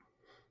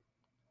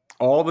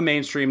 All the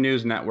mainstream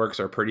news networks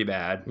are pretty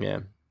bad.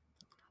 Yeah.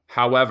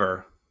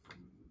 However,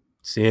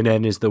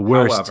 CNN is the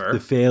worst. The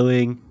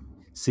failing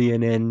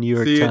CNN, New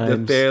York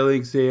Times. The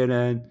failing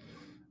CNN.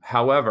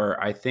 However,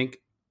 I think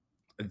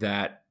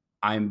that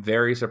I'm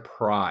very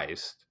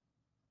surprised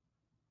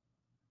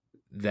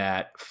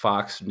that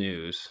Fox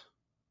News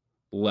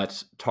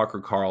lets Tucker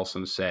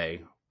Carlson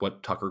say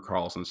what Tucker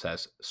Carlson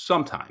says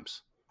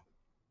sometimes.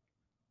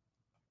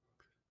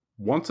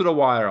 Once in a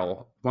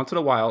while,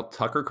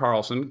 Tucker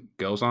Carlson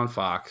goes on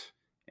Fox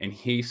and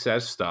he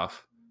says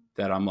stuff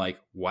that I'm like,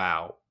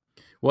 wow.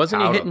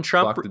 Wasn't he hitting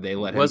Trump? Did they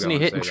let him wasn't he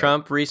hitting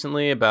Trump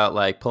recently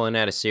about pulling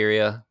out of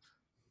Syria?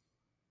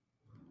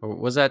 Or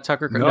was that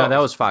Tucker? No, that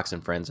was Fox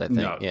and Friends, I think.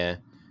 No. Yeah.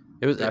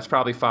 That's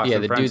probably Fox and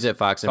Friends. Yeah, the dudes at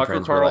Fox and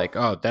Friends were like,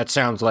 "Oh, that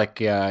sounds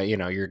like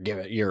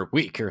you're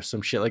weak or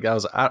some shit like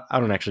that." I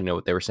don't actually know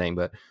what they were saying,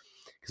 but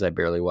because I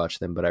barely watched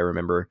them, but I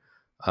remember.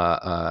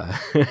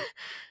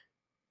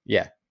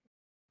 Yeah.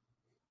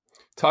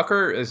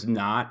 Tucker is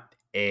not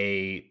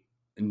a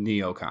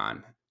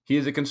neocon. He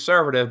is a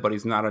conservative, but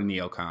he's not a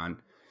neocon.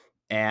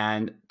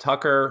 And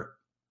Tucker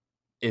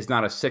is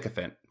not a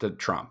sycophant to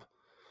Trump.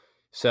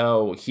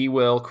 So he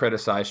will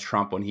criticize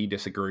Trump when he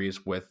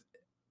disagrees with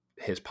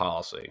his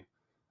policy.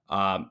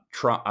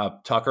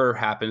 Tucker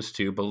happens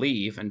to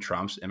believe in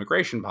Trump's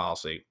immigration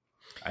policy.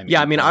 I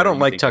don't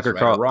like Tucker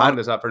Carlson. Wrong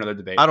is up for another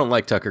debate. I don't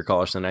like Tucker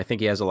Carlson. I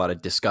think he has a lot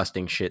of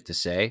disgusting shit to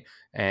say,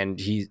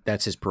 and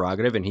that's his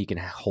prerogative, and he can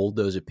hold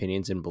those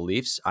opinions and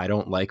beliefs. I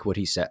don't like what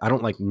he said. I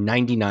don't like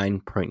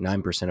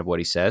 99.9% of what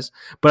he says,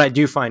 but I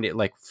do find it,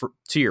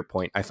 to your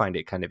point, I find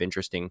it kind of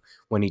interesting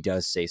when he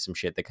does say some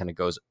shit that kind of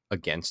goes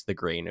against the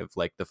grain of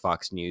the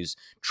Fox News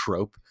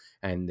trope,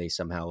 and they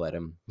somehow let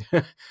him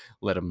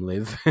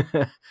live.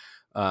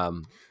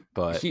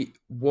 But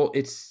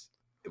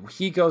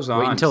he goes on.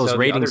 Wait until his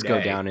ratings go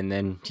down, and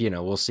then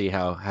we'll see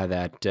how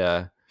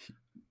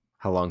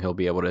long he'll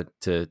be able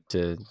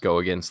to go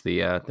against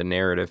the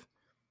narrative.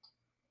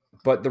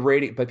 But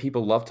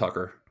people love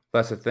Tucker.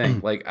 That's the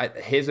thing.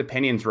 His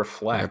opinions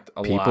reflect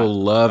a lot. People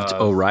loved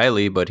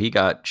O'Reilly, but he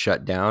got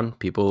shut down.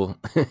 People,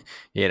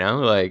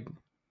 that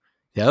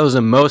was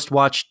the most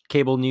watched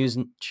cable news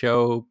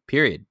show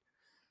period.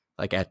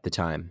 At the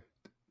time.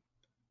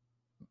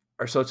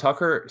 So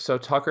Tucker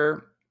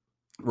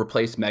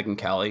replaced Megyn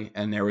Kelly,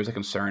 and there was a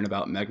concern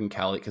about Megyn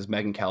Kelly because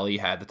Megyn Kelly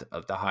had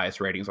the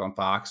highest ratings on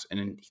Fox, and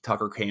then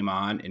Tucker came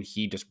on and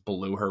he just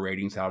blew her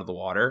ratings out of the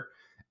water.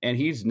 And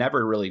he's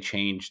never really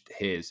changed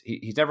his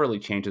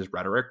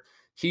rhetoric.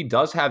 He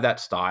does have that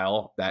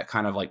style, that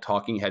kind of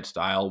talking head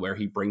style, where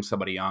he brings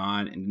somebody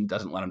on and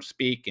doesn't let them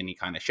speak, and he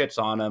kind of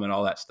shits on them and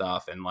all that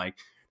stuff. And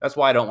that's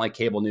why I don't like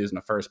cable news in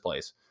the first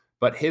place.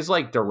 But his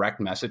direct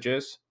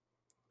messages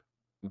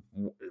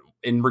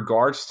in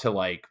regards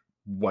to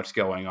what's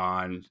going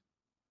on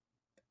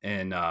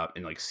in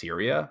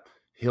Syria,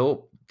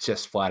 he'll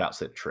just flat out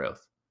say the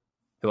truth.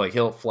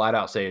 He'll flat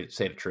out say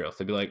the truth.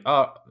 He'll be like,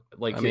 oh,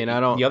 I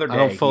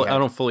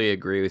don't fully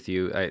agree with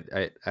you.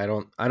 I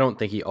don't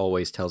think he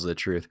always tells the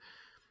truth.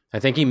 I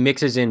think he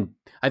mixes in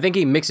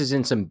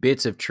some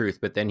bits of truth,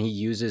 but then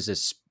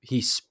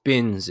he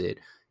spins it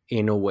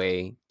in a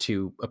way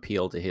to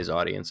appeal to his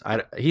audience.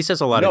 He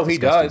says a lot of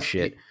disgusting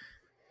shit.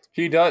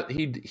 He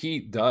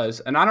does,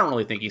 and I don't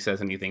really think he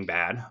says anything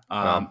bad.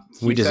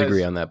 We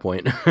disagree on that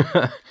point.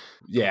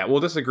 Yeah, we'll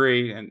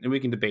disagree, and we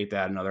can debate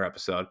that in another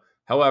episode.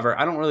 However,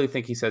 I don't really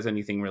think he says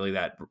anything really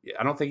I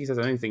don't think he says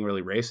anything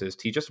really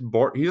racist.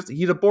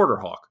 He's a border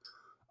hawk.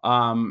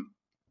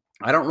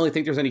 I don't really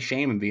think there's any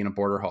shame in being a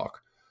border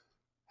hawk.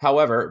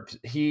 However,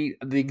 the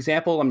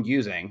example I'm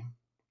using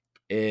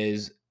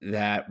is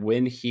that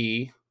when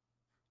he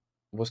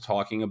was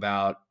talking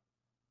about,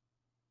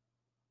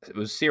 it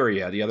was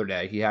Syria the other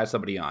day, he had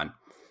somebody on.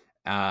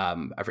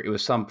 It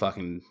was some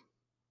fucking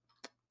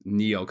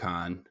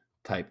neocon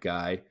type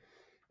guy,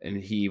 and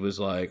he was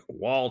like,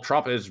 "Well,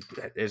 Trump is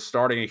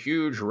starting a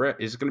huge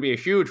is going to be a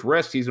huge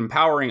risk. He's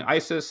empowering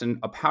ISIS and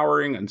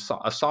empowering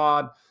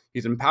Assad.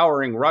 he's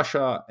empowering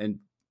Russia. And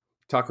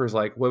Tucker's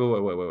like,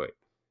 wait.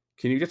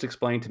 Can you just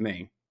explain to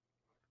me,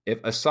 if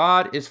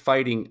Assad is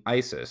fighting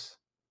ISIS,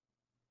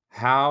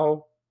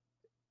 how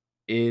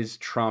is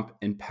Trump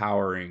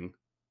empowering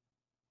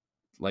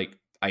like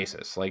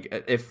ISIS? Like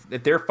if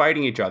they're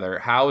fighting each other,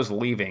 how is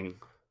leaving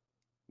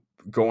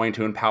going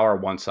to empower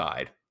one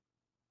side?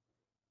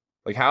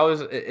 Like how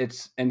is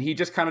it's and he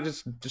just kind of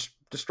just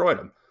destroyed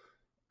him.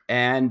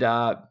 And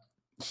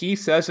he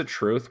says the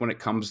truth when it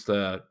comes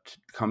to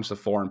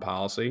foreign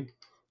policy.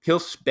 He'll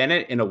spin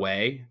it in a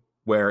way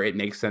where it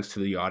makes sense to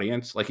the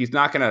audience. Like he's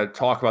not going to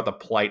talk about the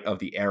plight of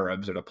the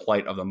Arabs or the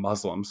plight of the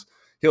Muslims.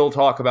 He'll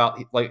talk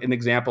about, like, an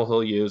example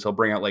he'll use. He'll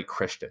bring out like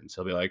Christians.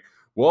 He'll be like,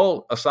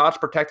 well, Assad's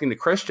protecting the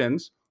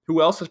Christians.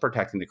 Who else is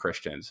protecting the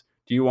Christians?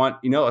 Do you want,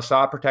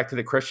 Assad protected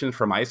the Christians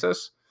from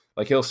ISIS?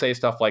 Like he'll say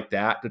stuff like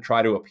that to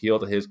try to appeal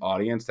to his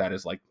audience that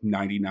is like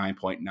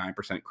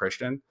 99.9%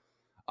 Christian.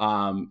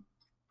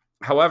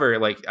 However,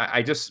 like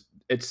I just,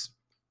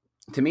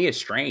 to me, it's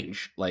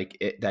strange, like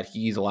that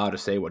he's allowed to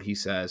say what he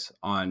says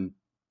on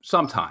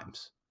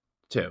sometimes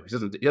too.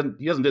 He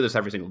doesn't do this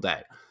every single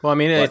day. Well, I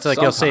mean, it's like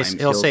he'll say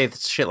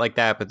shit like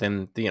that, but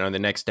then the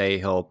next day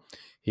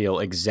he'll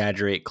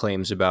exaggerate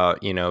claims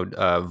about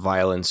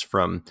violence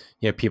from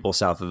people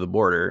south of the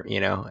border,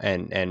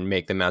 and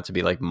make them out to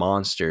be like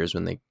monsters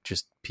when they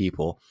just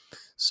people.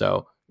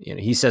 So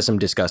he says some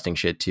disgusting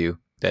shit too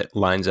that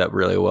lines up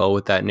really well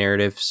with that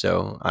narrative.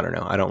 So I don't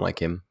know. I don't like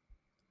him.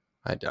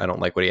 I don't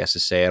like what he has to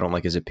say. I don't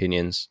like his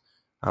opinions.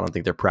 I don't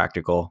think they're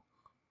practical.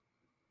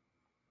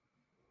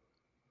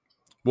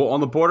 Well,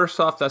 on the border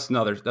stuff, that's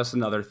another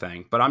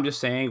thing. But I'm just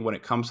saying, when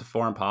it comes to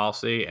foreign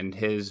policy and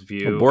his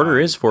view, border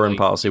is foreign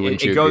policy,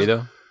 wouldn't you agree,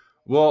 though?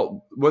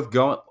 Well,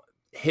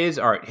 his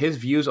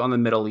views on the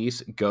Middle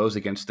East goes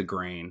against the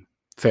grain.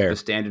 Fair. The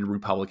standard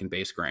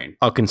Republican-based grain.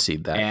 I'll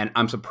concede that. And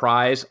I'm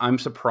surprised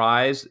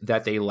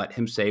that they let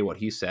him say what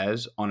he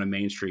says on a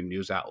mainstream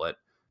news outlet,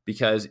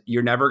 because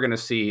you're never going to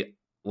see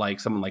like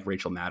someone like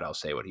Rachel Maddow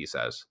say what he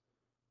says.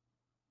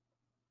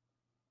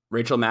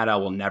 Rachel Maddow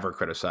will never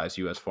criticize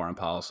U.S. foreign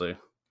policy.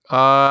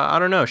 I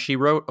don't know. She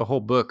wrote a whole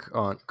book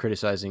on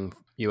criticizing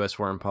U.S.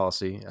 foreign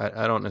policy.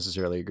 I don't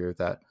necessarily agree with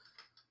that.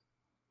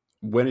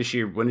 When did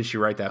she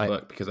write that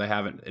book? Because I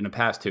haven't in the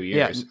past 2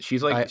 years. Yeah,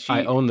 she's like,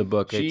 I own the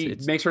book. She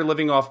makes her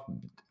living off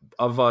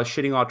of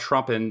shitting on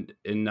Trump and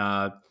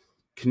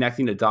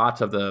connecting the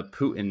dots of the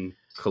Putin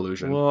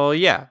collusion. Well,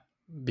 yeah,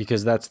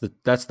 because that's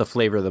the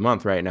flavor of the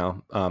month right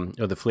now,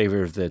 or the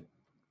flavor of the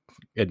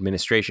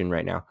administration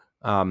right now.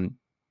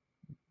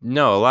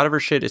 No, a lot of her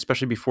shit,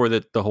 especially before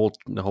the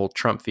whole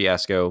Trump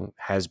fiasco,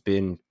 has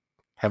been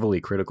heavily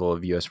critical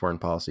of U.S. foreign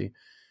policy,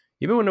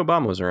 even when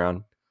Obama was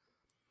around.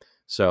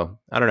 So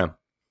I don't know.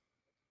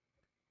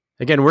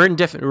 Again, we're in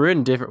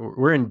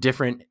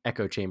different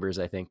echo chambers,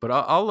 I think. But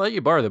I'll let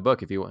you borrow the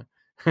book if you want.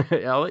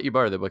 I'll let you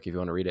borrow the book if you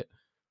want to read it.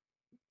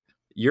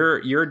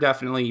 You're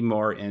definitely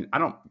more in. I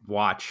don't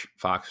watch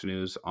Fox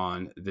News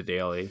on the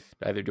daily.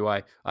 Neither do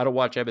I. I don't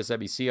watch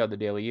MSNBC on the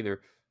daily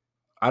either.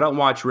 I don't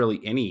watch really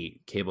any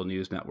cable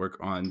news network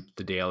on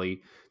the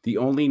daily. The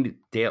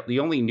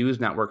only news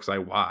networks I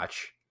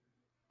watch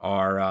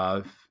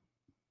are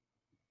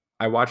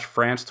I watch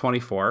France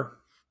 24.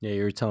 Yeah,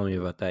 you were telling me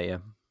about that, yeah.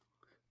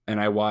 And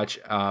I watch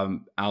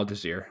Al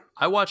Jazeera.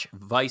 I watch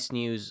Vice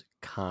News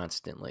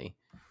constantly.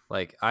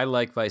 Like, I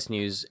like Vice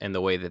News and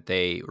the way that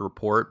they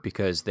report,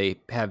 because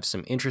they have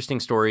some interesting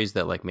stories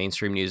that like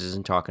mainstream news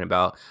isn't talking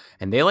about,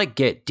 and they like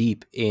get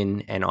deep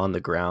in and on the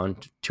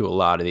ground to a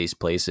lot of these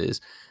places.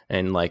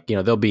 And like,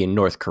 they'll be in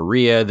North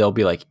Korea, they'll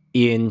be like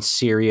in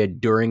Syria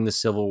during the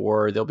Civil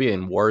War, they'll be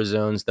in war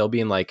zones, they'll be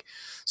in like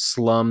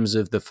slums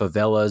of the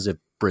favelas of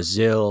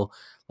Brazil.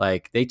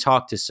 Like they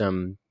talk to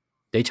some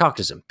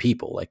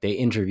people, like they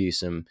interview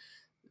some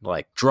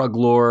like drug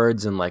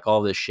lords and like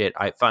all this shit.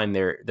 I find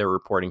their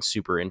reporting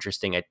super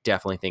interesting. I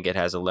definitely think it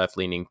has a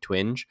left-leaning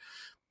twinge,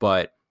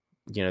 but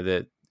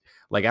I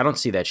don't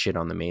see that shit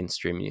on the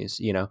mainstream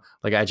news,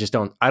 like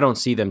I don't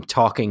see them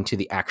talking to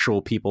the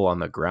actual people on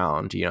the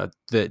ground.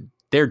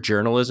 Their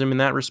journalism in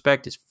that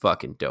respect is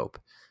fucking dope.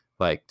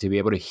 Like to be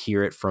able to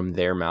hear it from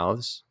their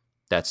mouths,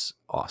 that's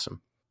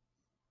awesome.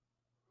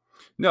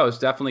 No, it's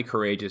definitely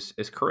courageous.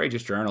 It's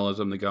courageous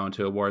journalism to go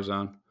into a war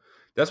zone.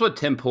 That's what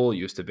Tim Pool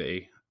used to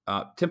be.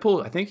 Tim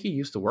Pool, I think he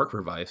used to work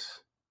for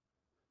Vice,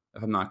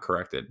 if I'm not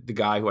corrected. The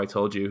guy who I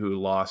told you who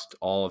lost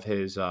all of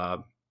his,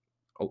 like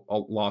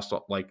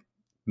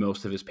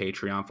most of his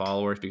Patreon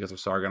followers because of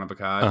Sargon of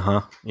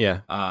Akkad.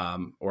 Yeah.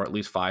 Or at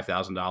least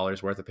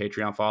 $5,000 worth of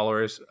Patreon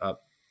followers.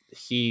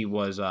 He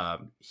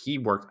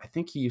worked. I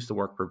think he used to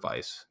work for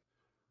Vice.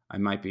 I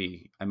might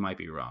be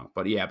wrong,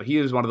 but he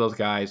was one of those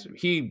guys.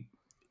 He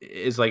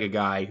is like a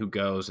guy who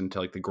goes into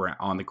like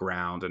on the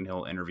ground, and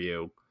he'll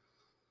interview.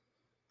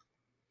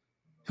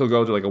 He'll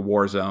go to like a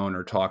war zone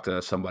or talk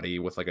to somebody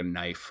with like a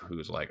knife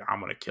who's like, I'm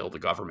going to kill the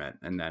government.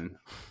 And then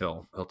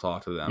he'll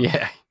talk to them.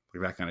 Yeah.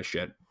 Like that kind of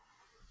shit.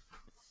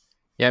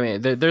 Yeah. I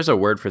mean, there's a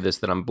word for this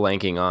that I'm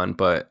blanking on,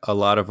 but a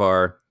lot of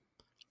our,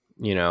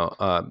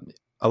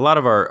 a lot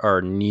of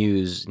our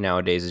news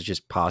nowadays is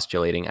just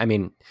postulating. I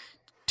mean,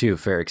 to a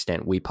fair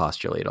extent, we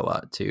postulate a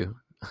lot too.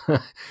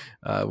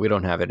 We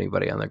don't have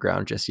anybody on the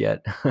ground just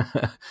yet,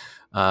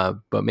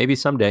 but maybe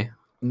someday.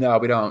 No,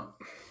 we don't.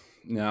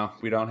 No,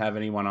 we don't have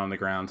anyone on the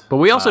ground. But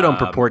we also don't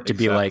purport to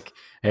be except- like,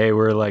 hey,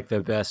 we're like the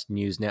best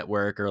news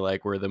network, or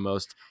like we're the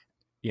most,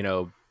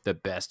 the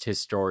best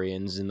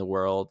historians in the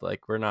world.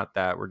 Like, we're not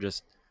that. We're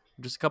just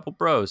a couple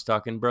bros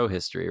talking bro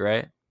history,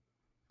 right?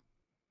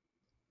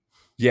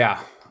 Yeah.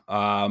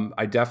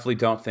 I definitely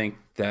don't think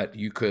that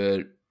you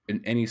could,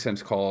 in any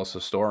sense, call us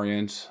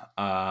historians.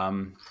 I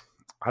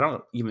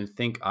don't even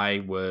think I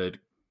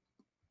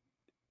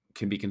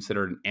can be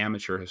considered an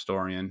amateur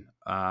historian.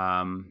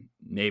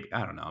 Maybe,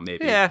 I don't know.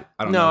 Maybe. Yeah.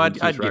 I don't No, know.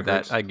 I'd give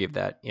that. I'd give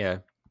that. Yeah.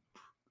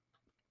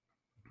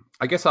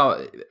 I guess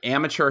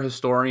amateur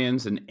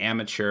historians and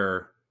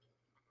gonzo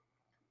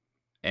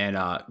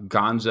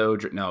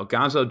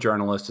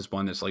journalist is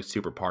one that's like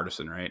super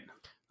partisan, right?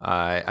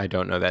 I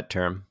don't know that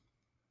term.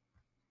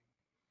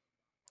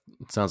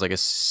 It sounds like a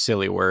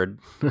silly word.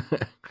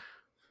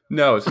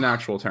 No, it's an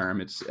actual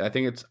term. I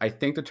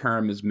think the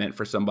term is meant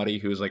for somebody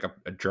who's like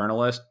a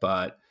journalist,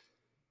 but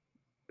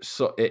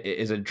so it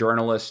is a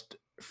journalist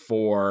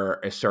for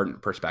a certain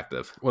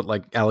perspective. What,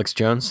 like Alex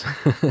Jones?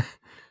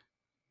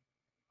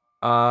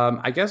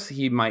 I guess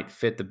he might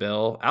fit the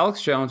bill.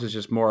 Alex Jones is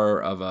just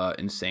more of a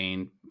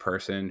insane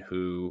person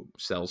who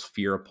sells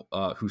fear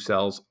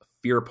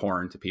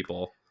porn to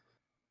people.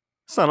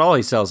 That's not all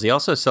he sells. He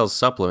also sells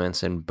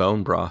supplements and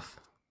bone broth.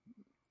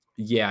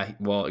 Yeah,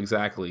 well,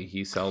 exactly.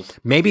 He sells.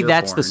 Maybe fear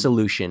that's the porn.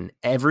 solution.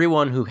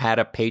 Everyone who had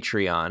a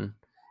Patreon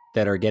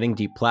that are getting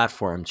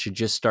deplatformed should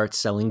just start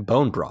selling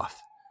bone broth.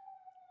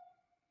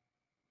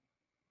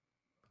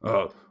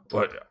 But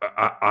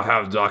I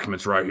have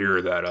documents right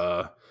here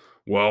that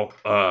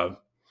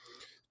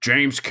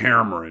James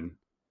Cameron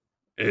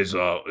is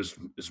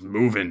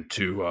moving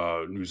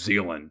to New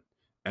Zealand,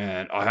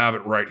 and I have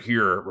it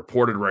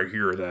reported right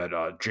here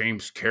that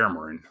James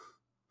Cameron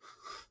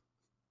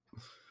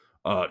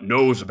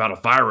knows about a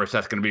virus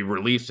that's going to be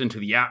released into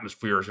the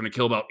atmosphere. It's going to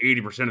kill about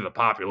 80% of the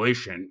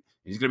population.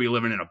 He's going to be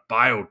living in a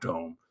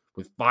biodome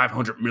with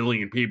 500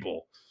 million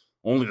people,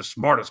 only the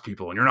smartest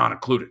people, and you're not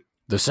included.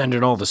 They're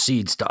sending all the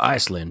seeds to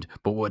Iceland,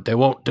 but what they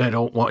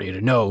don't want you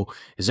to know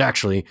is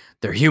actually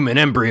they're human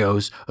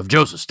embryos of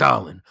Joseph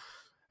Stalin,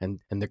 and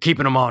they're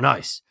keeping them on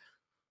ice.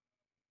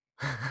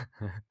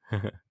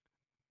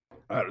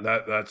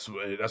 That's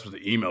what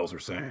the emails are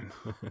saying.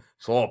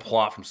 It's all a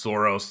plot from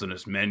Soros and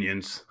his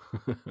minions.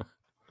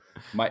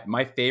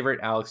 My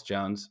favorite Alex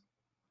Jones,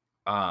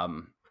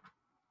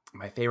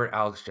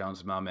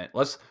 moment.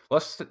 Let's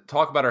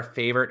talk about our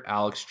favorite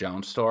Alex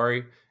Jones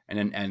story and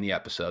then end the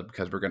episode,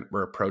 because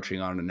we're approaching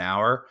on an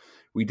hour.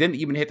 We didn't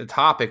even hit the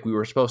topic we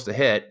were supposed to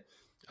hit,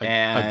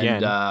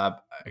 and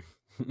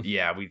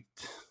yeah, we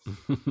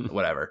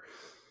whatever.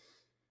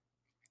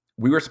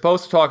 We were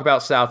supposed to talk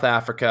about South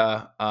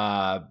Africa.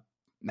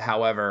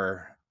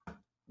 However,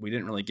 we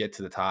didn't really get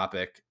to the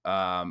topic.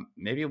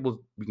 Maybe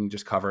we can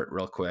just cover it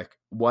real quick.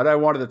 What I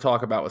wanted to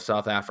talk about with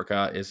South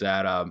Africa is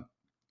that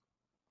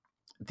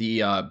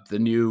the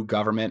new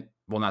government,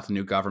 well, not the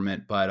new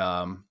government,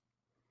 but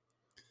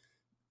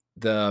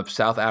the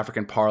South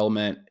African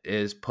Parliament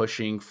is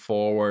pushing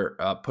forward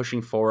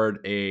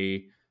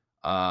a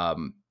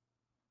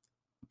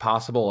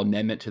possible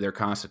amendment to their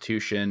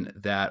constitution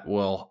that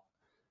will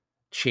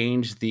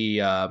change the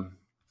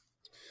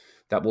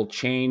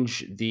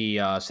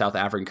South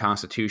African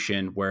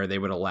constitution, where they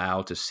would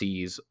allow to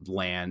seize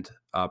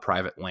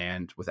private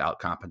land without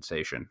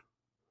compensation.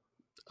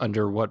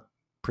 Under what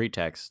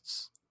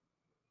pretexts?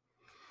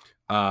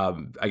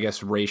 I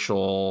guess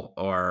racial,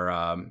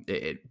 or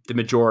the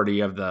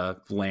majority of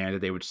the land that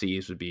they would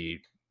seize would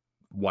be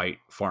white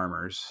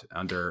farmers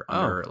under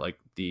like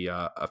the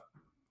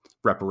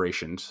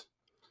reparations.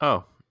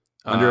 Oh,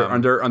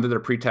 under the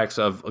pretext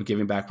of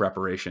giving back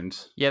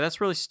reparations. Yeah,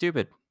 that's really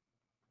stupid.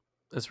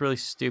 That's really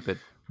stupid.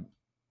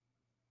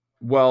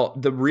 Well,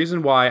 the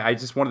reason why, I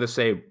just wanted to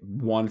say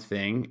one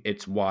thing,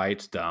 it's why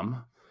it's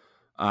dumb.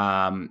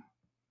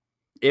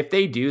 If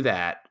they do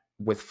that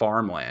with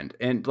farmland,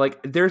 and like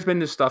there's been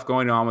this stuff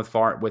going on with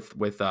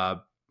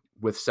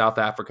South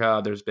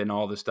Africa, there's been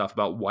all this stuff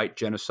about white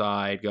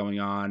genocide going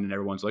on, and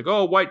everyone's like,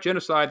 "Oh, white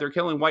genocide, they're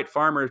killing white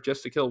farmers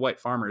just to kill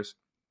white farmers."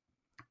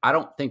 I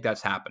don't think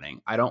that's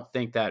happening. I don't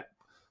think that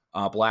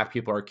black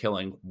people are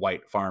killing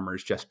white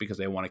farmers just because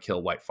they want to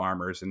kill white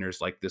farmers. And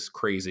there's like this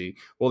crazy,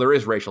 well, there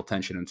is racial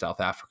tension in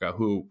South Africa.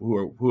 Who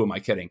am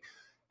I kidding?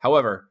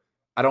 However,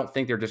 I don't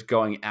think they're just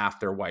going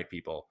after white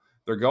people.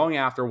 They're going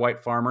after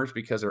white farmers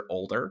because they're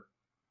older,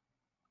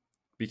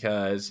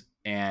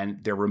 and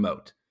they're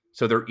remote.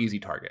 So they're easy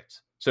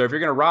targets. So if you're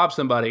going to rob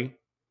somebody,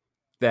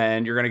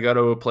 then you're going to go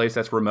to a place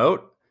that's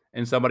remote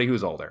and somebody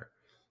who's older.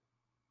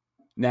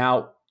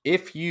 Now,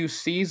 if you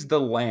seize the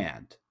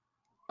land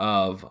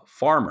of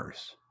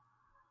farmers,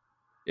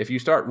 if you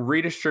start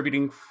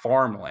redistributing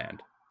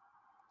farmland,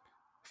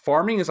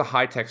 farming is a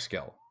high-tech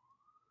skill.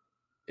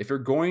 If you're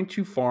going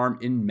to farm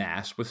in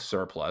mass with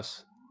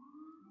surplus,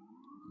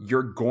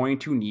 you're going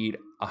to need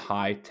a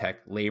high tech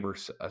labor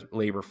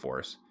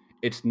force.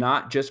 It's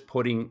not just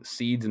putting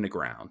seeds in the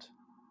ground.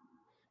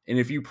 And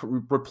if you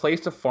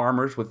replace the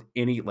farmers with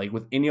any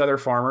other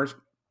farmers,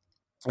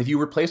 if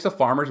you replace the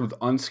farmers with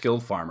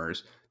unskilled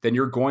farmers, then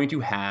you're going to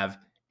have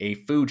a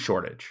food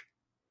shortage.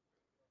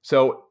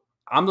 So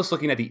I'm just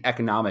looking at the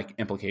economic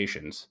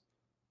implications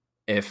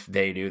if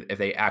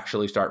they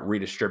actually start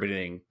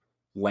redistributing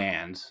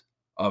lands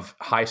of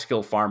high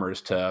skilled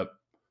farmers to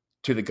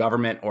the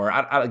government, or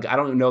I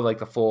don't know like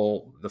the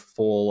full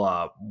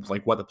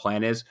like what the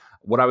plan is.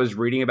 What I was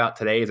reading about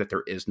today is that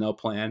there is no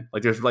plan.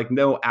 Like there's like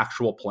no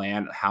actual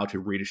plan how to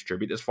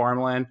redistribute this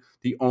farmland.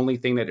 The only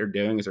thing that they're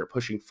doing is they're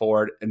pushing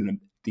forward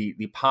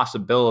the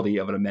possibility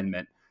of an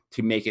amendment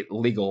to make it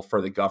legal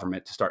for the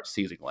government to start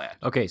seizing land.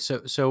 Okay,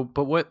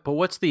 but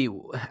what's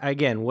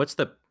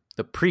the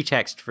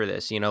pretext for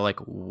this? Like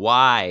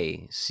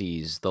why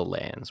seize the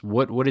lands?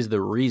 What is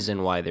the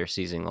reason why they're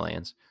seizing the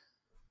lands?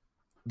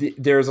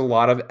 There's a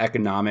lot of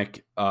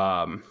economic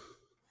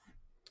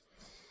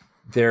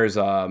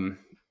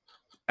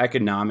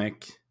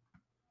economic,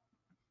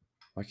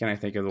 why can't I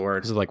think of the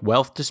word? Is it like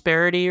wealth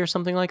disparity or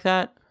something like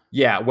that?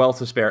 Yeah, wealth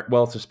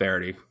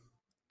disparity.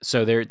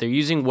 So they're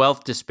using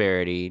wealth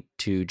disparity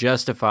to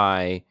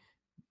justify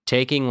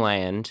taking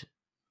land,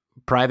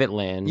 private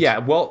land. Yeah,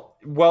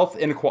 wealth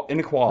inequality,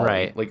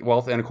 right? Like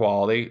wealth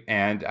inequality,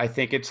 and I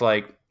think it's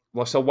like,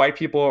 well, so white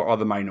people are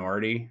the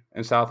minority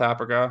in South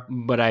Africa,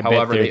 but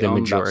however, bet they're the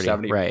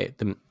majority, right?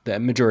 The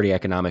majority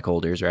economic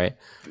holders, right?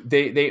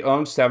 They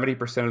own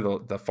 70%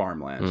 of the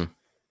farmland.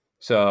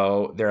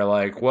 So they're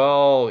like,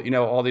 well,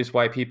 all these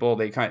white people,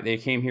 they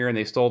came here and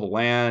they stole the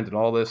land and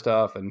all this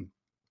stuff, and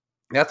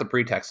that's a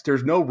pretext.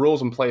 There's no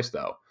rules in place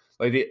though.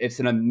 Like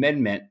it's an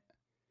amendment.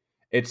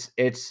 It's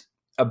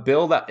a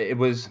bill that it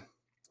was.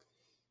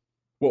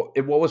 Well,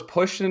 what was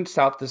pushed in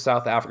the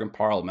South African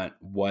Parliament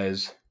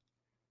was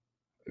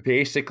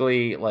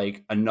basically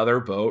like another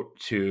vote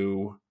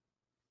to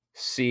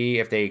see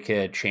if they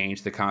could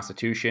change the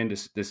Constitution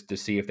to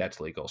see if that's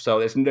legal. So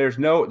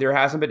there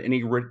hasn't been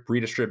any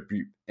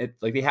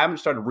like they haven't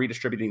started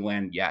redistributing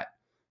land yet.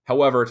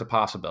 However, it's a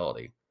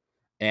possibility,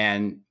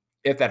 and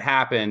if that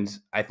happens,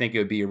 I think it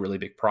would be a really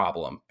big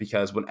problem,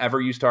 because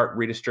whenever you start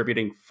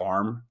redistributing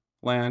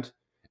farmland,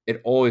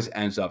 it always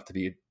ends up to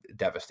be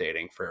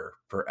devastating for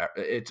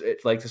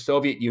it's like the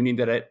Soviet Union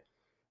did it,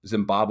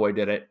 Zimbabwe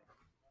did it.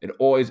 It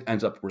always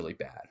ends up really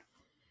bad.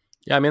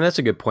 Yeah, I mean, that's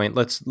a good point.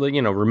 Let's,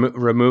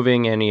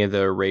 removing any of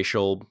the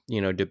racial,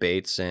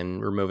 debates,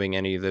 and removing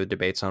any of the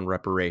debates on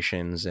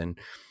reparations, and,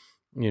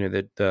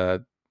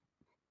 the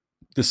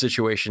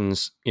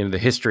situations, the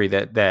history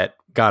that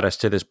got us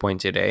to this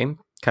point today,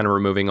 kind of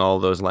removing all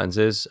of those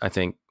lenses. I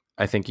think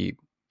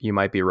you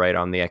might be right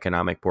on the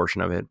economic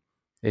portion of it.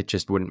 It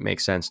just wouldn't make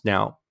sense.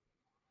 Now,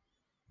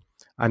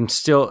 I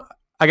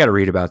got to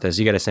read about this.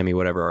 You got to send me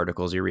whatever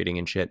articles you're reading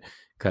and shit,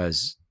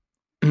 because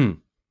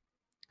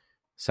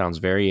sounds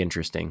very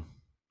interesting.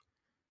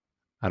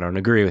 I don't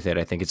agree with it.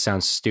 I think it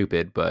sounds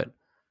stupid, but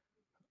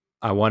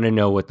I want to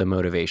know what the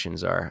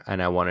motivations are.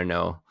 And I want to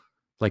know,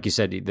 like you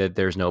said, that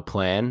there's no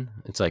plan.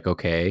 It's like,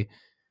 okay,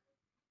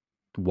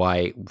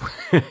 why?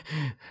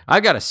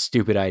 I got a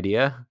stupid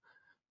idea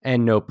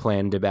and no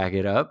plan to back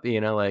it up,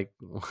 like.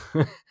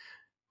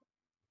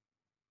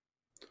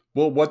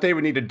 Well, what they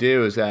would need to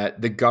do is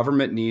that the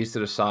government needs to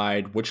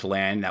decide which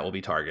land that will be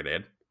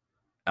targeted.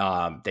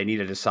 They need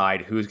to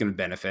decide who's going to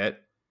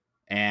benefit,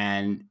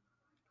 and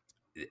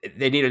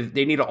they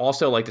need to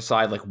also like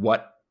decide like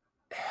what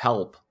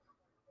help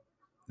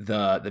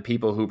the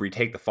people who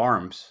retake the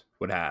farms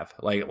would have,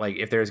 like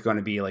if there's going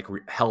to be like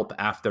help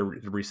after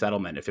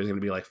resettlement, if there's going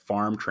to be like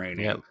farm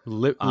training. Yeah,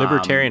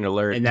 libertarian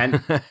alert. And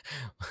then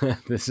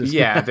this is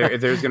if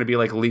there's going to be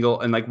like legal,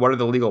 and like what are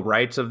the legal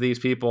rights of these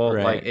people?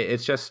 Right. Like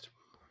it's just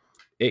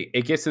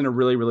it gets into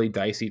really, really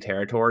dicey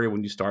territory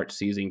when you start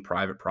seizing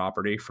private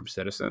property from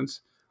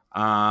citizens.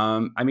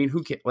 I mean,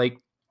 who can,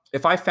 like,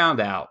 if I found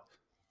out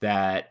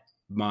that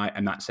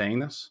I'm not saying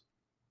this,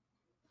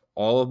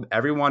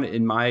 everyone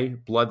in my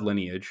blood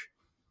lineage,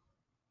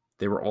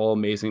 they were all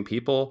amazing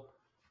people.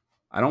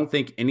 I don't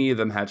think any of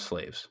them had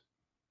slaves.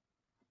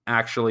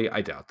 Actually,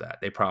 I doubt that.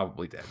 They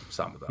probably did,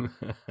 some of them.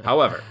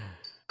 However,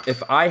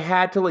 if I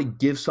had to like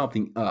give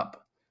something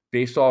up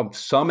based on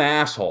some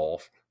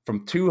asshole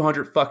from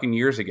 200 fucking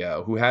years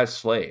ago who has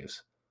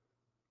slaves,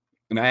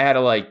 and I had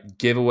to like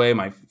give away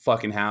my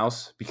fucking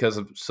house because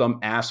of some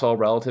asshole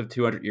relative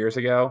 200 years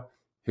ago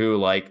who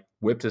like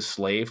whipped his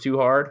slave too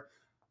hard,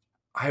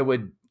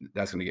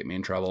 that's going to get me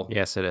in trouble.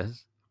 Yes, it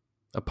is.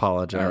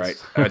 Apologize. All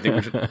right. I think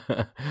we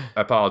should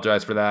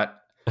apologize for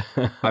that.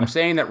 I'm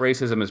saying that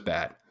racism is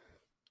bad.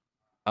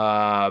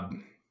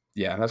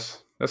 Yeah,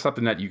 that's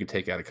something that you can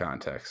take out of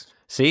context.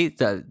 See,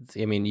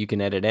 I mean, you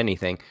can edit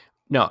anything.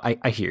 No,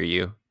 I hear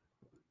you.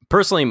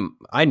 Personally,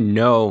 I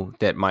know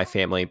that my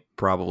family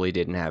probably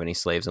didn't have any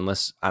slaves,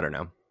 unless, I don't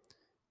know.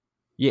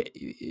 Yeah,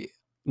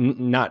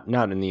 not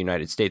in the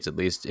United States, at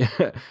least.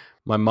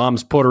 My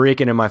mom's Puerto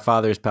Rican and my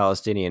father's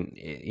Palestinian.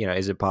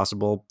 Is it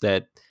possible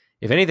that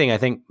If anything, I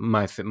think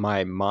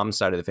my mom's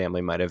side of the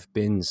family might have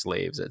been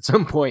slaves at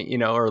some point, you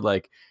know, or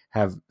like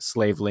have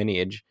slave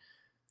lineage.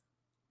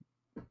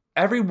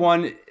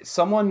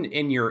 Someone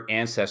in your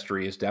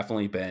ancestry has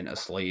definitely been a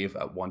slave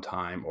at one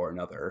time or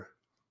another.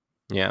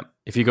 Yeah.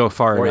 If you go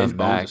far Or enough owns a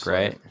back, slave.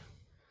 right?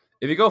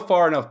 If you go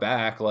far enough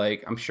back,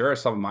 like I'm sure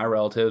some of my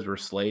relatives were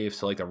slaves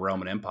to like the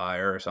Roman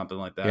Empire or something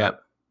like that.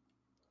 Yep.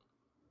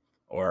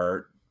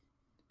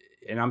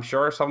 And I'm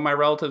sure some of my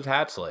relatives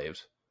had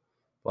slaves.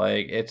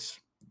 Like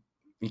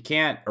you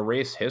can't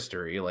erase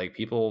history. Like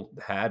people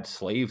had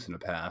slaves in the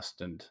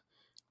past, and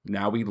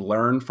now we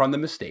learn from the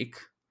mistake,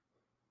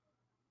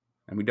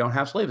 and we don't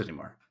have slaves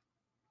anymore.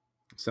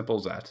 Simple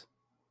as that.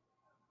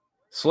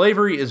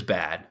 Slavery is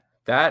bad.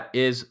 That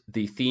is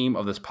the theme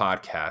of this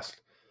podcast.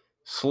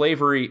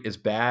 Slavery is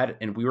bad,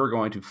 and we were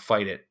going to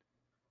fight it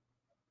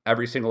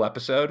every single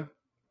episode.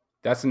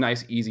 That's a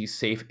nice, easy,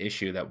 safe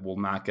issue that will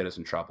not get us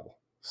in trouble.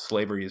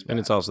 Slavery is bad. And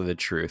it's also the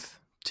truth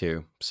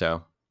too.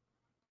 So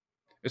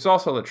it's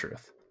also the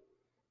truth,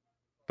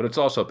 but it's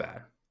also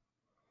bad.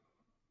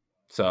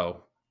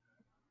 So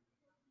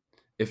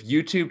if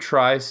YouTube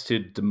tries to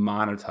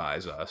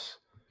demonetize us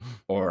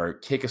or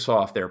kick us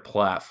off their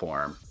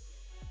platform,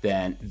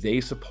 then they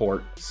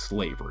support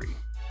slavery.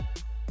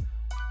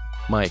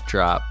 Mic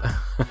drop.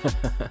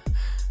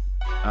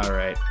 All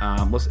right.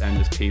 Let's end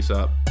this piece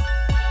up.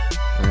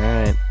 All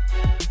right.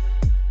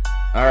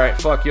 All right.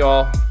 Fuck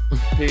y'all.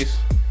 Peace.